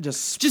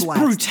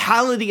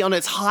brutality on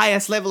its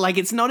highest level. Like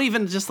it's not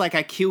even just like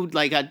I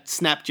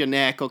snapped your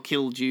neck or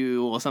killed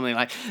you or something,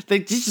 like they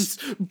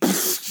just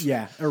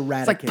eradicate.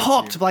 It's like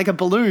popped like a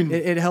balloon.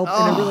 It helps,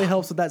 and it really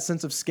helps with that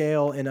sense of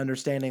scale and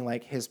understanding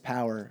like his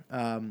power.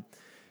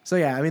 So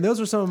yeah, I mean, those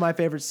were some of my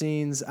favorite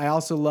scenes. I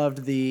also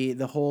loved the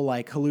whole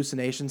like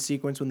hallucination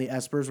sequence when the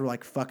espers were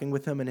like fucking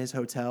with him in his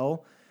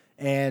hotel,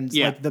 and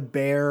like the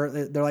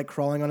bear, they're like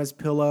crawling on his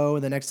pillow,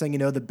 and the next thing you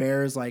know, the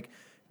bear is like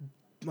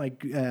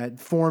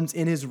forms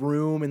in his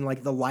room, and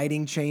like the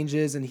lighting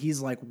changes, and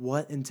he's like,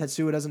 "What?" And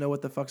Tetsuo doesn't know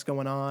what the fuck's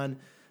going on.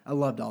 I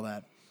loved all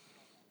that.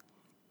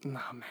 Oh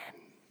man.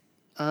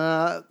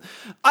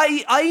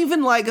 I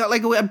even like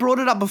I brought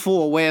it up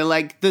before, where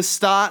like the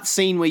start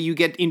scene where you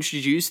get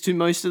introduced to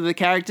most of the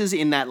characters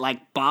in that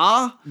like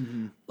bar.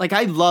 Mm-hmm. Like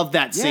I love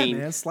that scene.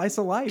 Yeah, man, slice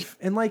of life.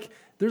 And like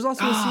there's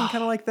also a scene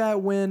kind of like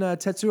that when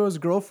Tetsuo's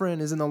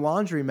girlfriend is in the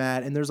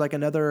laundromat, and there's like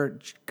another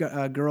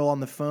girl on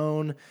the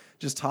phone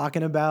just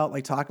talking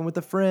with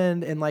a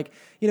friend, and like,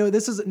 you know,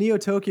 this is Neo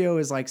Tokyo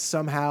is like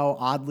somehow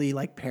oddly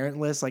like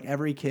parentless. Like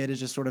every kid is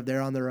just sort of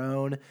there on their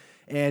own.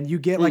 And you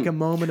get like a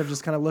moment of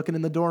just kind of looking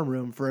in the dorm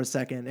room for a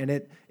second,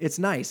 and it's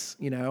nice,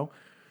 you know?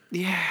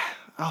 Yeah.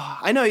 Oh,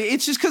 I know.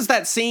 It's just because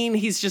that scene,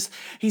 he's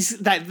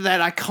that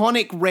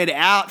iconic red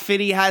outfit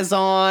he has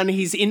on.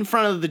 He's in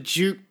front of the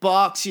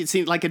jukebox. You'd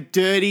see like a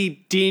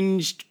dirty,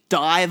 dinged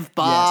dive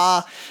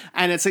bar. Yes.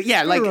 And it's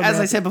like, as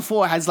I said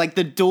before, it has like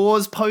the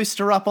Doors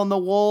poster up on the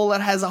wall.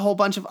 It has a whole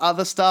bunch of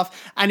other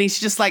stuff. And he's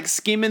just like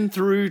skimming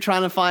through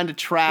trying to find a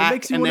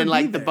track. And then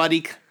like the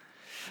buddy...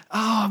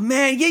 Oh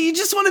man, yeah, you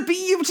just want to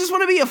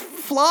be a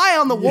fly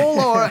on the wall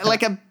or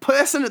like a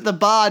person at the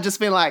bar just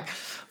being like,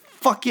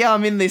 fuck yeah,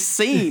 I'm in this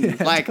scene. Yeah,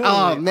 like, totally.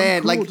 Oh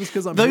man, cool, like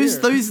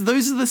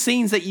those are the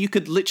scenes that you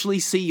could literally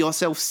see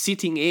yourself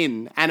sitting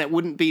in and it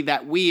wouldn't be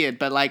that weird,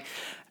 but like,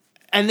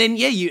 and then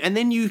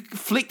you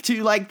flick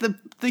to like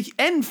the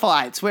end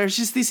fights where it's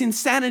just this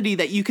insanity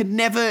that you could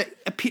never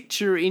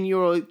picture in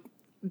your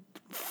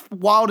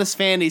wildest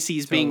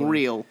fantasies being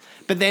real.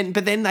 But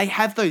then they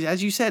have those,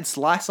 as you said,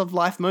 slice of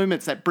life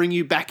moments that bring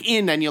you back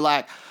in, and you're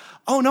like,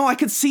 oh no, I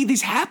could see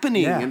this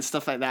happening and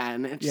stuff like that.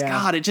 And it's,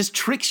 God, it just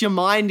tricks your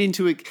mind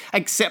into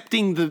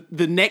accepting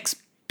the next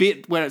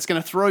bit where it's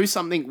going to throw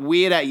something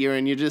weird at you,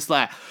 and you're just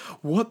like,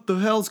 what the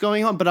hell's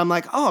going on? But I'm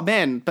like, oh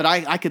man, but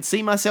I could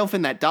see myself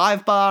in that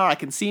dive bar. I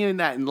can see in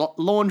that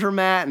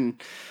laundromat,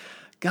 and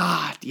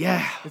God,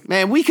 yeah,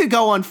 man, we could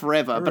go on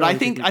forever, but I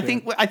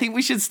think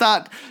we should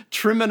start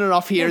trimming it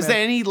off here. Is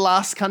there any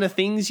last kind of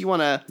things you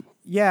want to?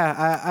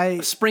 Yeah, I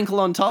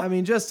sprinkle on top. I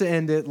mean, just to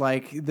end it,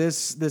 like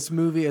this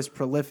movie is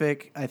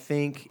prolific. I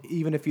think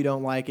even if you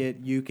don't like it,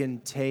 you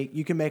can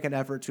make an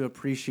effort to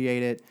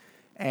appreciate it,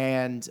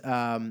 and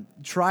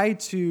try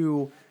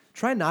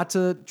not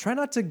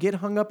to get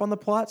hung up on the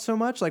plot so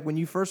much. Like when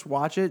you first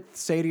watch it,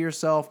 say to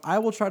yourself, I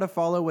will try to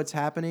follow what's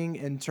happening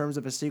in terms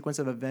of a sequence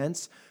of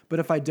events, but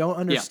if I don't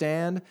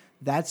understand,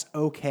 that's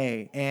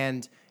okay.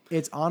 And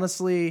it's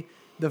honestly,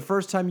 the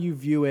first time you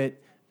view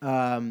it,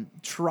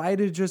 try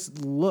to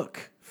just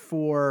look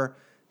for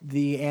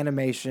the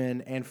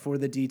animation and for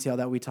the detail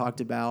that we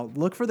talked about.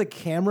 Look for the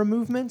camera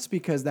movements,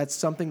 because that's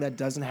something that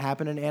doesn't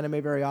happen in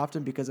anime very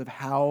often because of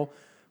how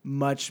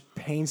much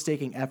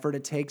painstaking effort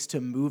it takes to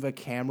move a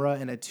camera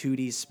in a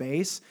 2D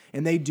space,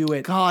 and they do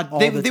it all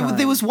the time.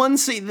 There was one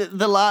scene,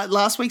 the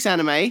last week's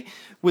anime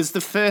was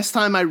the first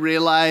time I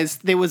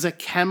realized there was a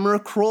camera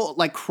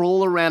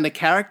crawl around a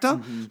character.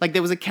 Mm-hmm. Like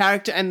there was a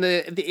character, and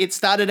it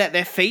started at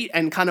their feet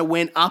and kind of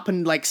went up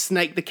and like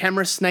the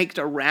camera snaked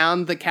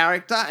around the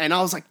character, and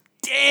I was like,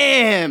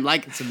 damn,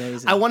 like it's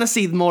amazing. I want to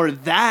see more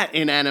of that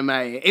in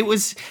anime. It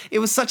was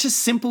such a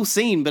simple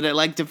scene, but it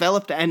like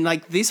developed, and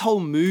like this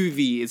whole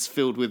movie is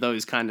filled with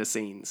those kind of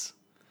scenes.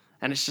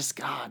 And it's just,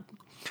 God.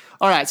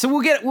 All right, so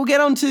we'll get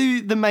on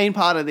to the main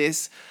part of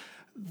this,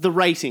 the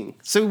rating.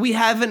 So we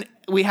have an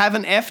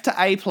F to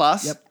A+,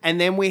 yep. And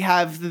then we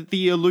have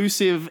the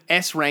elusive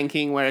S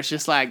ranking where it's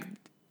just like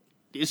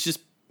it's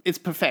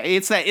perfect.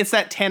 It's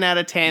that 10 out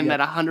of 10, yep. That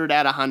 100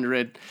 out of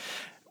 100.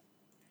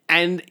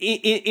 And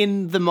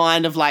in the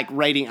mind of like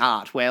rating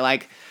art, where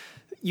like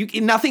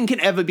nothing can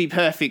ever be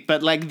perfect,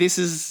 but like this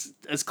is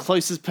as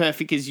close as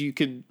perfect as you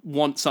could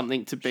want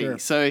something to be. Sure.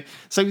 So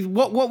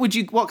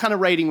what kind of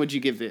rating would you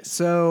give this?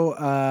 So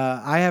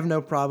I have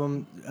no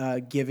problem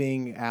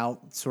giving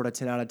out sort of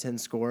 10 out of 10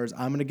 scores.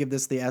 I'm going to give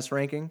this the S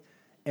ranking,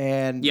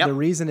 and the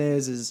reason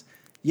is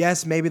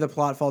yes, maybe the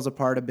plot falls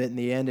apart a bit in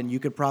the end, and you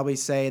could probably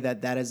say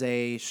that is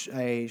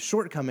a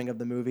shortcoming of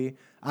the movie.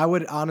 I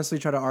would honestly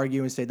try to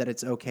argue and say that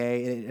it's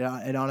okay.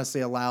 It honestly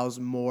allows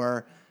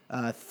more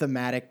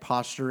thematic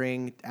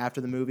posturing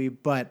after the movie.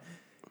 But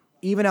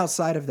even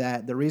outside of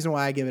that, the reason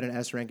why I give it an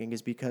S ranking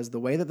is because the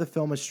way that the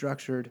film is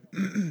structured,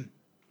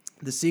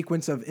 the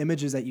sequence of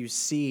images that you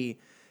see,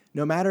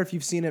 no matter if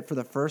you've seen it for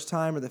the first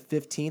time or the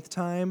 15th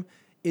time,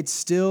 it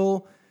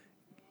still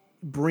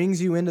brings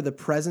you into the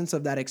presence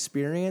of that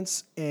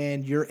experience,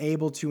 and you're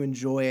able to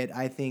enjoy it,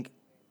 I think,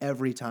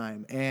 every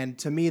time. And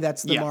to me,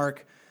 that's the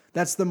mark.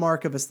 That's the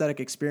mark of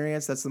aesthetic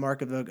experience. That's the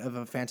mark of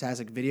a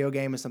fantastic video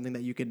game, is something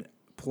that you could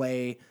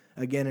play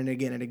again and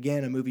again and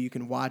again, a movie you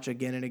can watch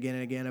again and again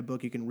and again, a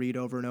book you can read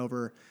over and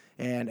over.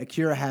 And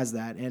AKIRA has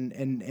that. And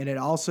it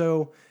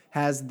also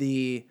has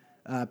the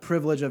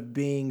privilege of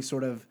being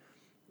sort of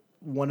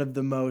one of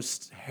the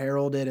most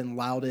heralded and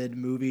lauded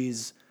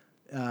movies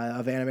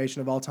of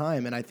animation of all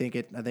time. And I think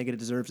it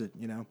deserves it,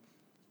 you know?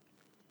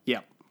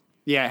 Yeah.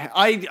 Yeah,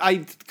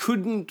 I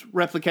couldn't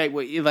replicate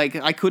what you like.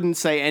 I couldn't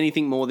say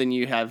anything more than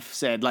you have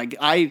said. Like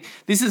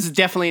this is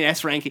definitely an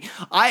S ranking.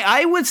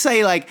 I would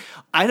say like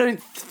I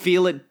don't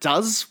feel it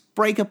does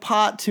break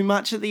apart too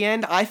much at the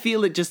end. I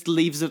feel it just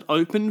leaves it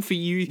open for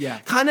you. Yeah.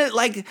 Kind of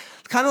like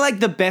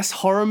the best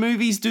horror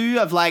movies do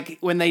of like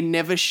when they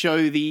never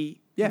show the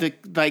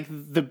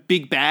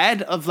big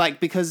bad of like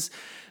because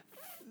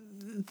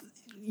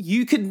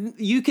you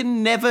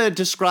can never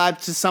describe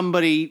to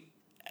somebody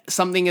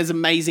something as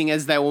amazing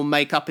as they will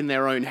make up in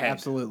their own head.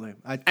 Absolutely.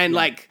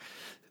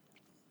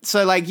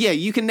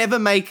 You can never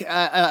make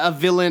a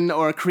villain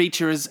or a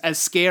creature as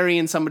scary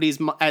in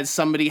as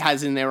somebody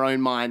has in their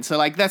own mind. So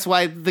like that's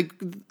why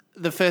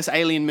the first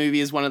Alien movie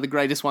is one of the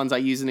greatest ones I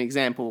use an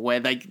example where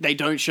they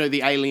don't show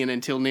the alien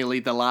until nearly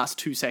the last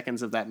 2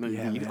 seconds of that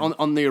movie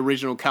on the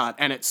original cut,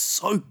 and it's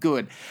so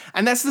good.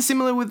 And that's the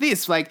similar with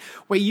this, like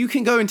where you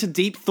can go into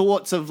deep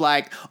thoughts of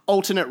like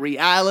alternate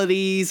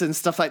realities and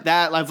stuff like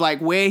that. Like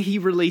where he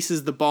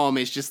releases the bomb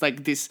is just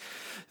like this.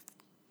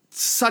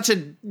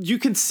 You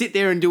can sit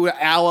there and do an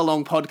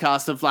hour-long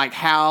podcast of like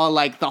how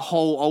like the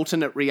whole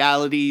alternate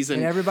realities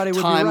and everybody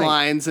would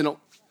timelines be right.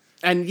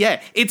 and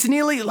yeah, it's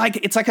nearly like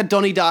it's like a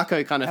Donnie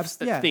Darko kind of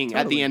thing totally.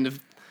 at the end of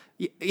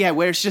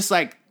where it's just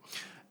like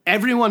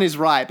everyone is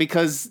right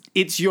because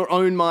it's your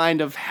own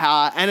mind of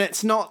how, and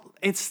it's not.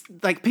 It's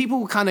like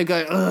people kind of go,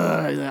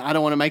 ugh, I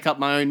don't want to make up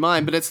my own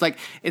mind, but it's like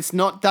it's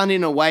not done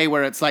in a way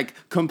where it's like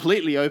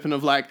completely open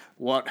of like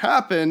what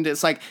happened.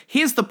 It's like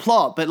here's the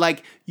plot, but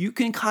like you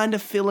can kind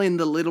of fill in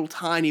the little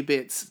tiny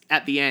bits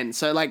at the end.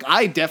 So like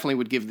I definitely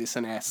would give this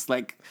an S.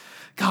 Like,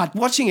 God,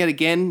 watching it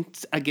again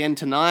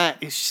tonight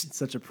is just,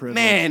 such a privilege.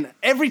 Man,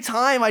 every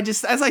time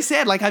as I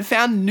said, like I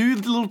found new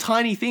little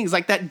tiny things,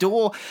 like that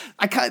door.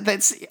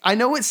 I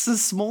know it's the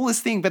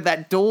smallest thing, but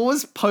that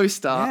doors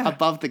poster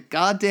above the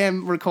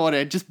goddamn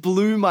recorder just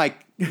blew my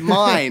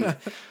mind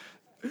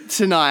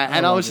tonight,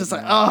 and I was just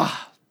like,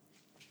 oh,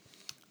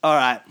 all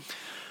right.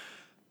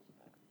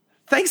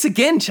 Thanks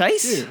again,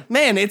 Chase. Dude.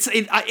 Man, it's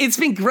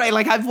been great.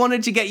 Like I've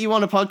wanted to get you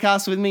on a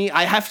podcast with me.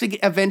 I have to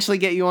eventually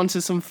get you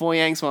onto some 4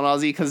 Yanks One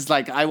Aussie because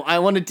like I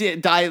want to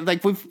dive.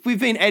 Like we've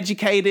been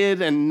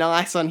educated and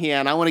nice on here,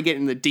 and I want to get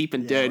in the deep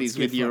and dirties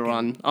with you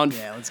on.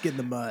 Yeah, let's get in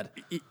the mud.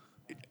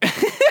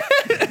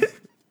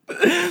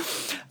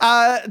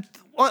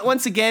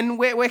 Once again,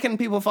 where can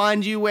people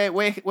find you?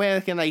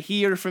 Where can they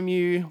hear from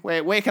you?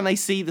 Where can they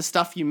see the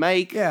stuff you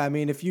make? Yeah, I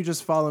mean, if you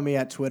just follow me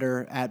at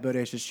Twitter at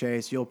Bodacious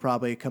Chase, you'll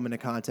probably come into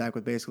contact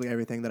with basically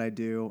everything that I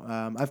do.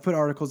 I've put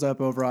articles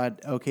up over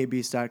at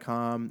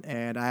okbeast.com,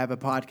 and I have a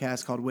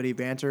podcast called Witty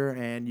Banter,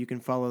 and you can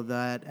follow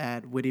that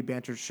at Witty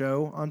Banter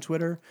Show on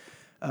Twitter.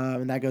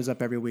 And that goes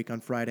up every week on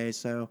Friday.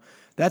 So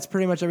that's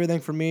pretty much everything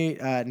for me.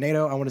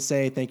 Nato, I want to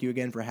say thank you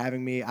again for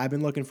having me. I've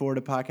been looking forward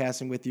to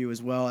podcasting with you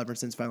as well ever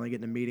since finally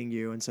getting to meeting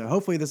you. And so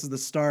hopefully this is the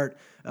start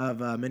of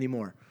many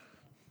more.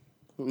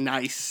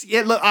 Nice.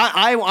 Yeah, look,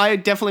 I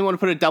definitely want to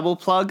put a double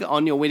plug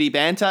on your Witty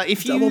Banter.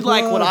 If you Double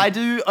like plug. what I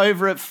do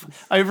over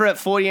at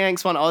 40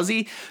 Yanks One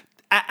Aussie,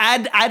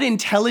 add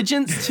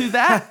intelligence to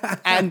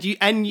that, and you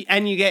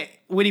get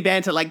Witty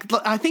Banter. Like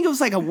I think it was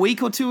like a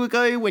week or two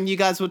ago when you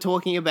guys were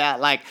talking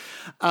about like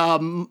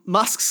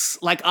Musk's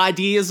like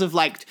ideas of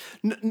like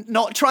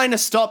not trying to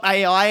stop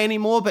AI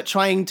anymore, but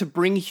trying to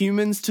bring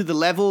humans to the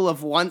level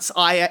of once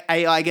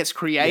AI gets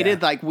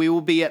created, like we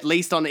will be at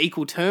least on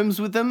equal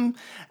terms with them.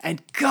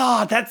 And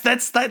God,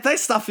 that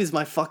stuff is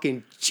my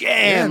fucking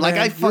jam. Yeah, like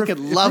man. I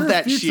fucking love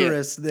that shit. If you're a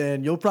futurist,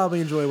 then you'll probably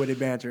enjoy Witty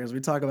Banter because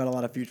we talk about a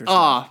lot of future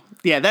Oh, stuff.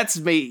 yeah, that's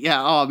me.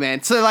 Yeah, oh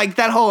man. So like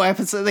that whole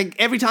episode, like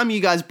every time you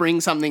guys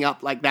bring something up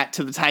like that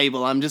to the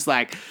table, I'm just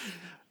like,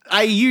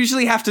 I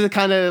usually have to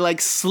kind of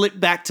like slip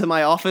back to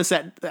my office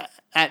at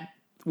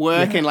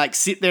work and like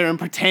sit there and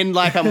pretend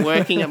like I'm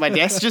working at my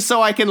desk just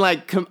so I can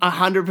like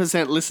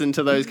 100% listen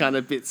to those kind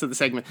of bits of the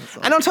segment.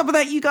 Awesome. And on top of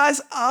that, you guys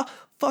are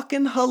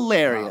fucking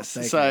hilarious.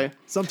 Oh, so you.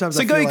 Sometimes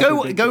so I feel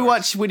like go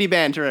watch Witty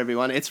Banter,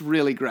 everyone. It's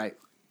really great.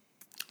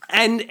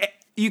 And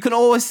you can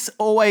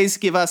always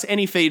give us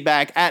any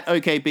feedback at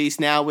OKBeast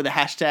now with the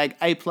hashtag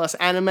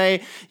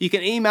A+Anime. You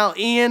can email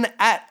Ian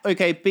at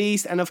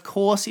OKBeast. And of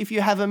course, if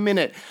you have a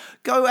minute,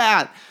 go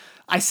out.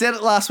 I said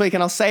it last week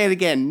and I'll say it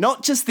again.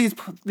 Not just this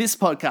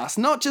podcast,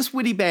 not just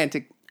Witty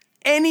Banter.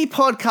 Any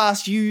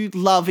podcast you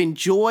love,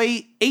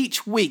 enjoy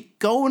each week.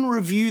 Go and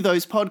review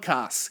those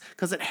podcasts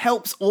because it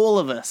helps all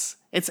of us.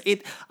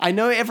 I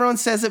know everyone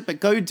says it,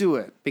 but go do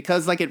it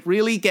because like it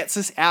really gets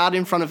us out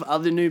in front of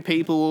other new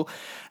people.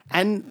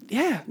 And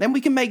yeah, then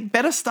we can make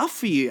better stuff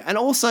for you. And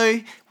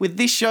also with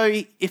this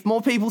show, if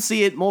more people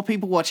see it, more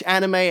people watch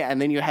anime, and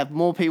then you have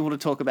more people to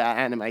talk about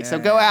anime. Yeah. So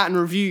go out and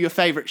review your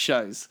favorite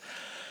shows.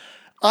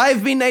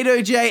 I've been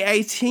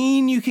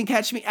NatoJ18. You can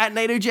catch me at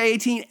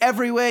NatoJ18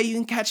 everywhere. You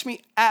can catch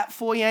me at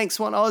 4 Yanks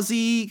One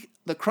Aussie,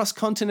 the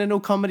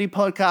cross-continental comedy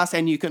podcast,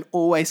 and you can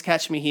always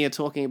catch me here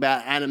talking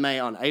about anime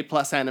on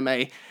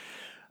A+Anime.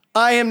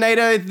 I am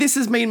Nato. This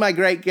has been my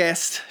great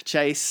guest,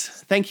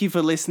 Chase. Thank you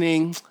for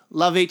listening.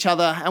 Love each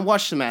other and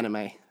watch some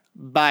anime.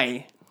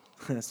 Bye.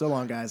 So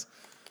long, guys.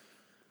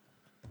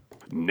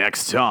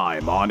 Next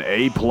time on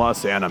A+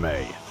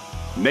 Anime,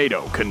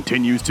 NATO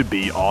continues to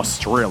be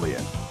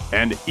Australian,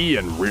 and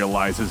Ian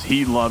realizes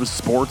he loves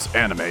sports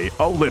anime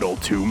a little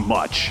too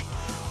much.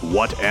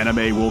 What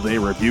anime will they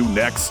review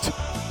next?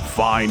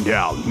 Find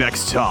out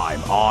next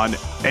time on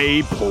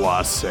A+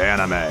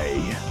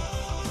 Anime.